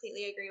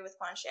 completely agree with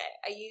Juanche.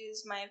 I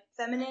use my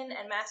feminine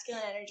and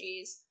masculine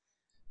energies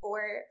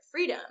for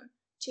freedom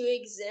to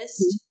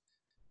exist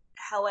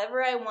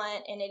however I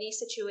want in any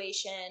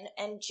situation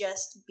and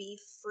just be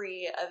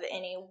free of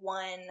any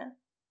one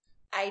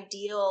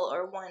ideal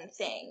or one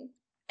thing.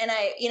 And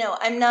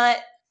I'm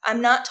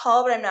not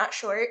tall, but I'm not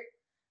short.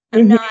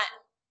 I'm not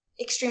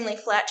extremely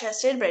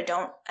flat-chested, but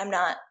I'm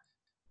not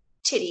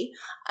titty.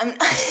 I'm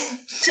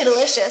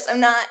tiddalicious. I'm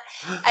not.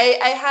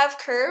 I have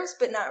curves,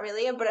 but not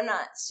really. But I'm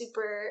not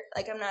super.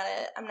 Like I'm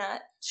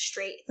not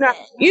straight. Thin.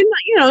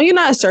 You're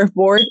not a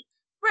surfboard.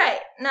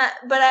 Right. Not.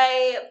 But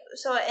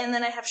and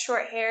then I have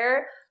short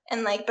hair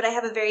and but I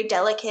have a very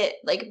delicate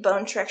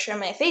bone structure in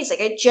my face.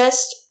 Like I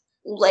just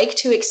like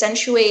to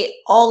accentuate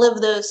all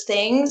of those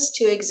things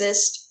to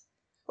exist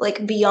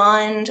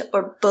beyond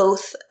or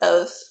both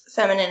of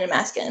feminine and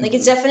masculine. Like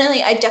it's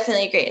definitely. I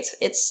definitely agree.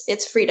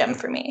 It's freedom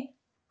for me.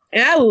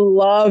 And I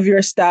love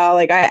your style.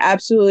 Like, I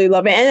absolutely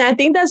love it. And I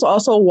think that's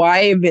also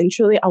why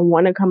eventually I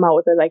want to come out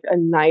with a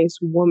nice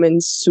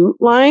woman's suit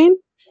line.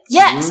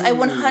 Yes, I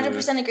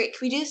 100% agree. Can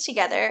we do this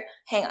together?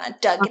 Hang on,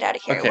 Doug, get out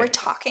of here. Okay. We're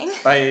talking.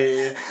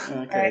 Bye.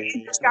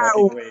 Okay.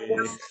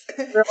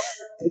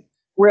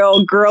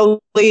 Real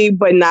girly,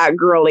 but not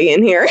girly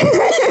in here.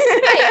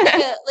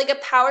 Right, like a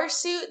power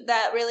suit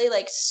that really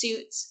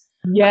suits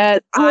the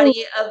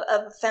body of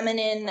a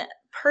feminine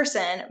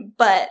person,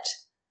 but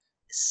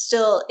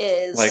still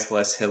is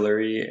less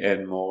Hillary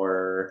and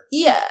more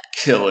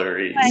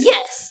Killery.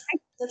 Yes,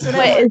 that's what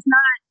it's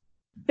not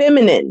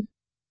feminine.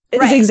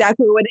 It's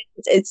exactly what it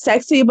is. It's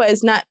sexy, but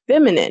it's not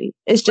feminine.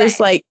 It's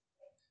just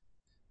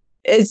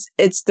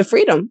it's the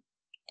freedom.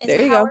 It's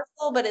there you powerful,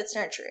 go. But it's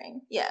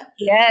nurturing. Yeah.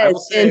 Yes. I will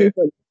say,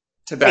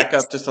 to back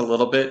up just a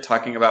little bit,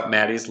 talking about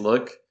Maddie's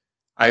look,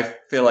 I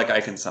feel like I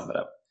can sum it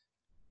up.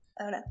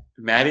 Oh no.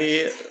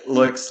 Maddie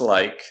looks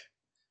like.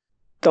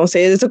 Don't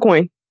say it's a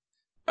coin.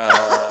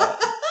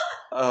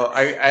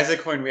 As a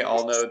coin, we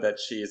all know that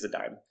she is a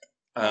dime.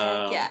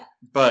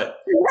 But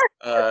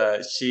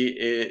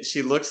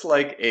she looks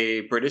like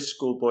a British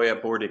schoolboy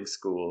at boarding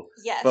school.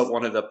 Yes. But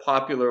one of the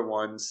popular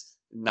ones,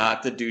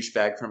 not the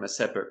douchebag from A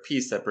Separate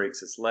Piece that breaks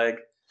his leg.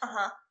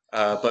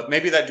 But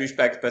maybe that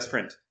douchebag's best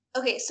friend.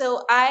 Okay,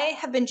 so I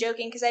have been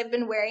joking because I've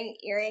been wearing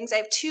earrings. I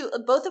have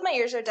both of my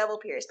ears are double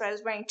pierced, but I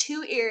was wearing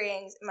 2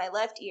 earrings in my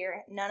left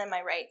ear, none in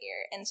my right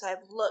ear. And so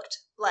I've looked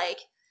like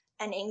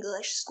an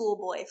English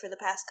schoolboy for the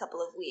past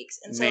couple of weeks.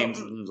 And so,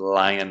 named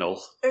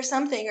Lionel. Or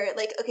something. Or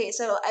okay,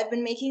 so I've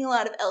been making a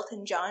lot of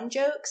Elton John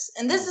jokes.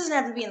 And this doesn't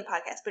have to be in the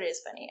podcast, but it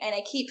is funny. And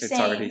I keep saying...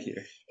 It's already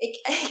here.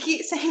 I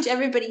keep saying to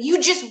everybody,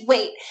 you just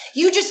wait.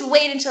 You just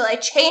wait until I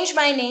change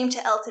my name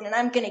to Elton and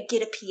I'm going to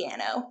get a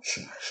piano.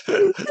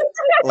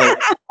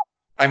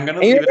 I'm going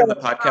to leave it in the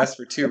podcast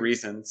for 2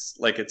 reasons.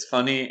 It's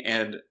funny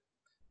and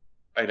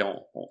I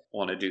don't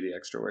want to do the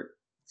extra work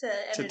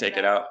to take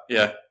it out.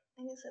 Yeah.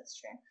 I guess that's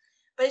true.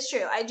 But it's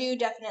true. I do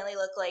definitely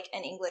look like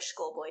an English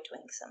schoolboy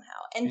twink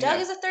somehow. And Doug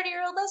is a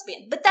 30-year-old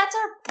lesbian. But that's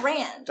our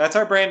brand. That's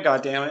our brand,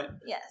 goddammit.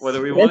 Yes.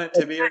 Whether we want it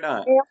to be or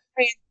not.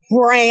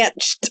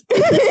 Branched.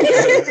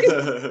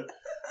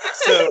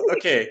 So,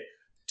 okay.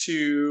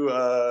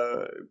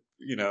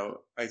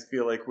 I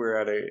feel like we're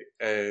at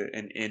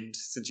an end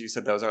since you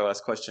said that was our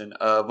last question.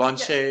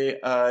 Juanche,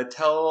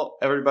 tell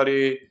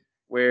everybody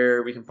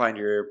where we can find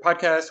your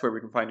podcast, where we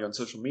can find you on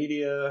social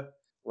media.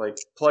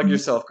 Plug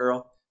yourself,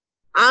 girl.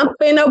 I'm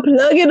finna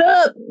plug it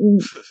up.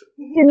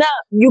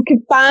 You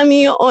can find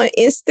me on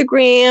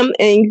Instagram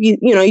and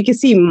you can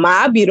see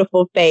my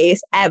beautiful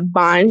face at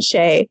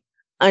Juanche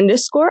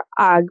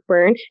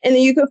 _Ogburn. And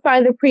then you can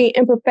find the Pretty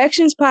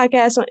Imperfections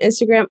podcast on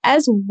Instagram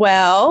as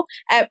well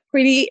at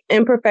Pretty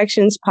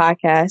Imperfections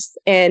Podcast.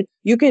 And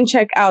you can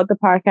check out the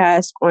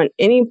podcast on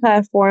any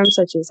platform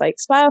such as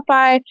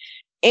Spotify,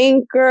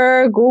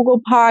 Anchor, Google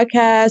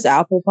Podcasts,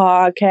 Apple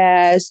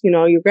Podcasts,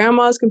 your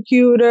grandma's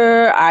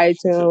computer,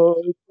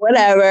 iTunes,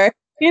 whatever,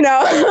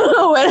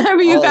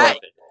 whatever you All got.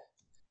 of it.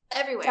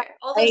 Everywhere.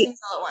 All those things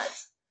all at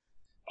once.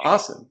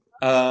 Awesome.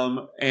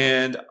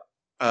 And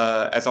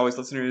as always,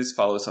 listeners,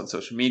 follow us on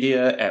social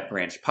media at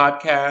Branch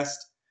Podcast.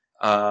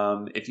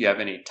 If you have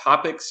any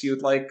topics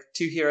you'd like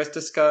to hear us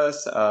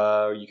discuss,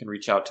 you can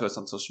reach out to us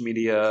on social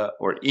media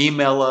or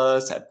email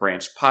us at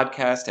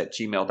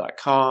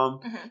branchpodcast@gmail.com.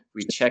 Mm-hmm.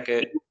 We check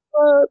it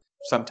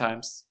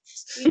sometimes.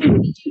 We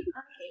do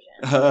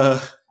on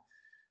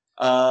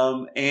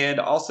occasion. And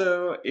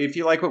also, if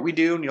you like what we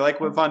do and you like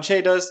what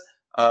Vanshay does,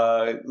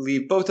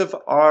 leave both of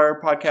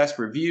our podcast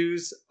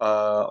reviews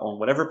on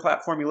whatever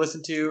platform you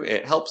listen to.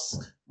 It helps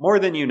more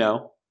than you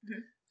know.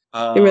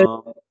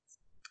 Mm-hmm.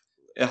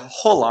 A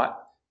whole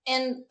lot.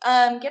 And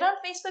get on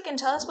Facebook and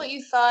tell us what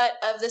you thought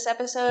of this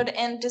episode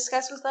and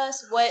discuss with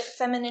us what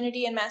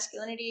femininity and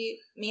masculinity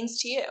means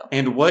to you.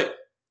 And what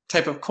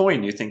type of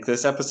coin you think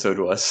this episode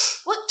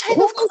was. What type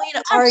of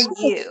coin are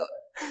you?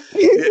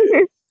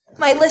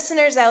 My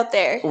listeners out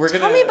there,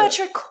 tell me about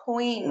your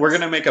coins. We're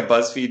going to make a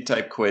BuzzFeed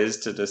type quiz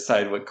to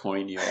decide what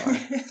coin you are.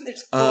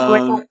 There's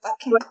wait,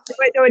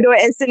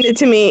 and send it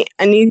to me.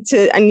 I need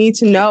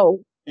to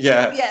know.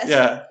 Yeah. Yes.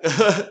 Yeah.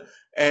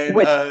 And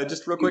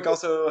just real quick,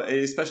 also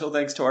a special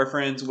thanks to our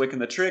friends Wick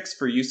and the Tricks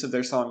for use of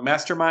their song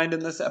Mastermind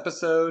in this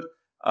episode.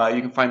 You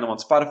can find them on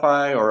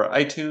Spotify or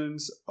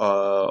iTunes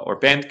or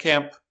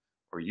Bandcamp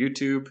or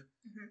YouTube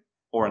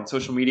or on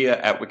social media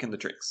at Wick and the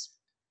Tricks.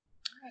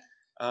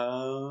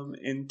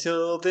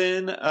 Until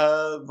then,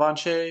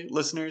 Vanshay,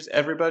 listeners,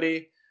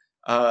 everybody,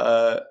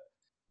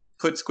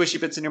 put squishy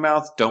bits in your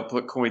mouth. Don't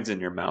put coins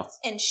in your mouth.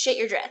 And shit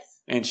your dress.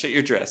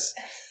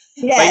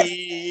 Yes.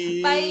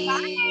 Bye. Bye.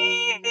 Bye.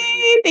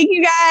 Thank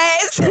you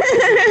guys.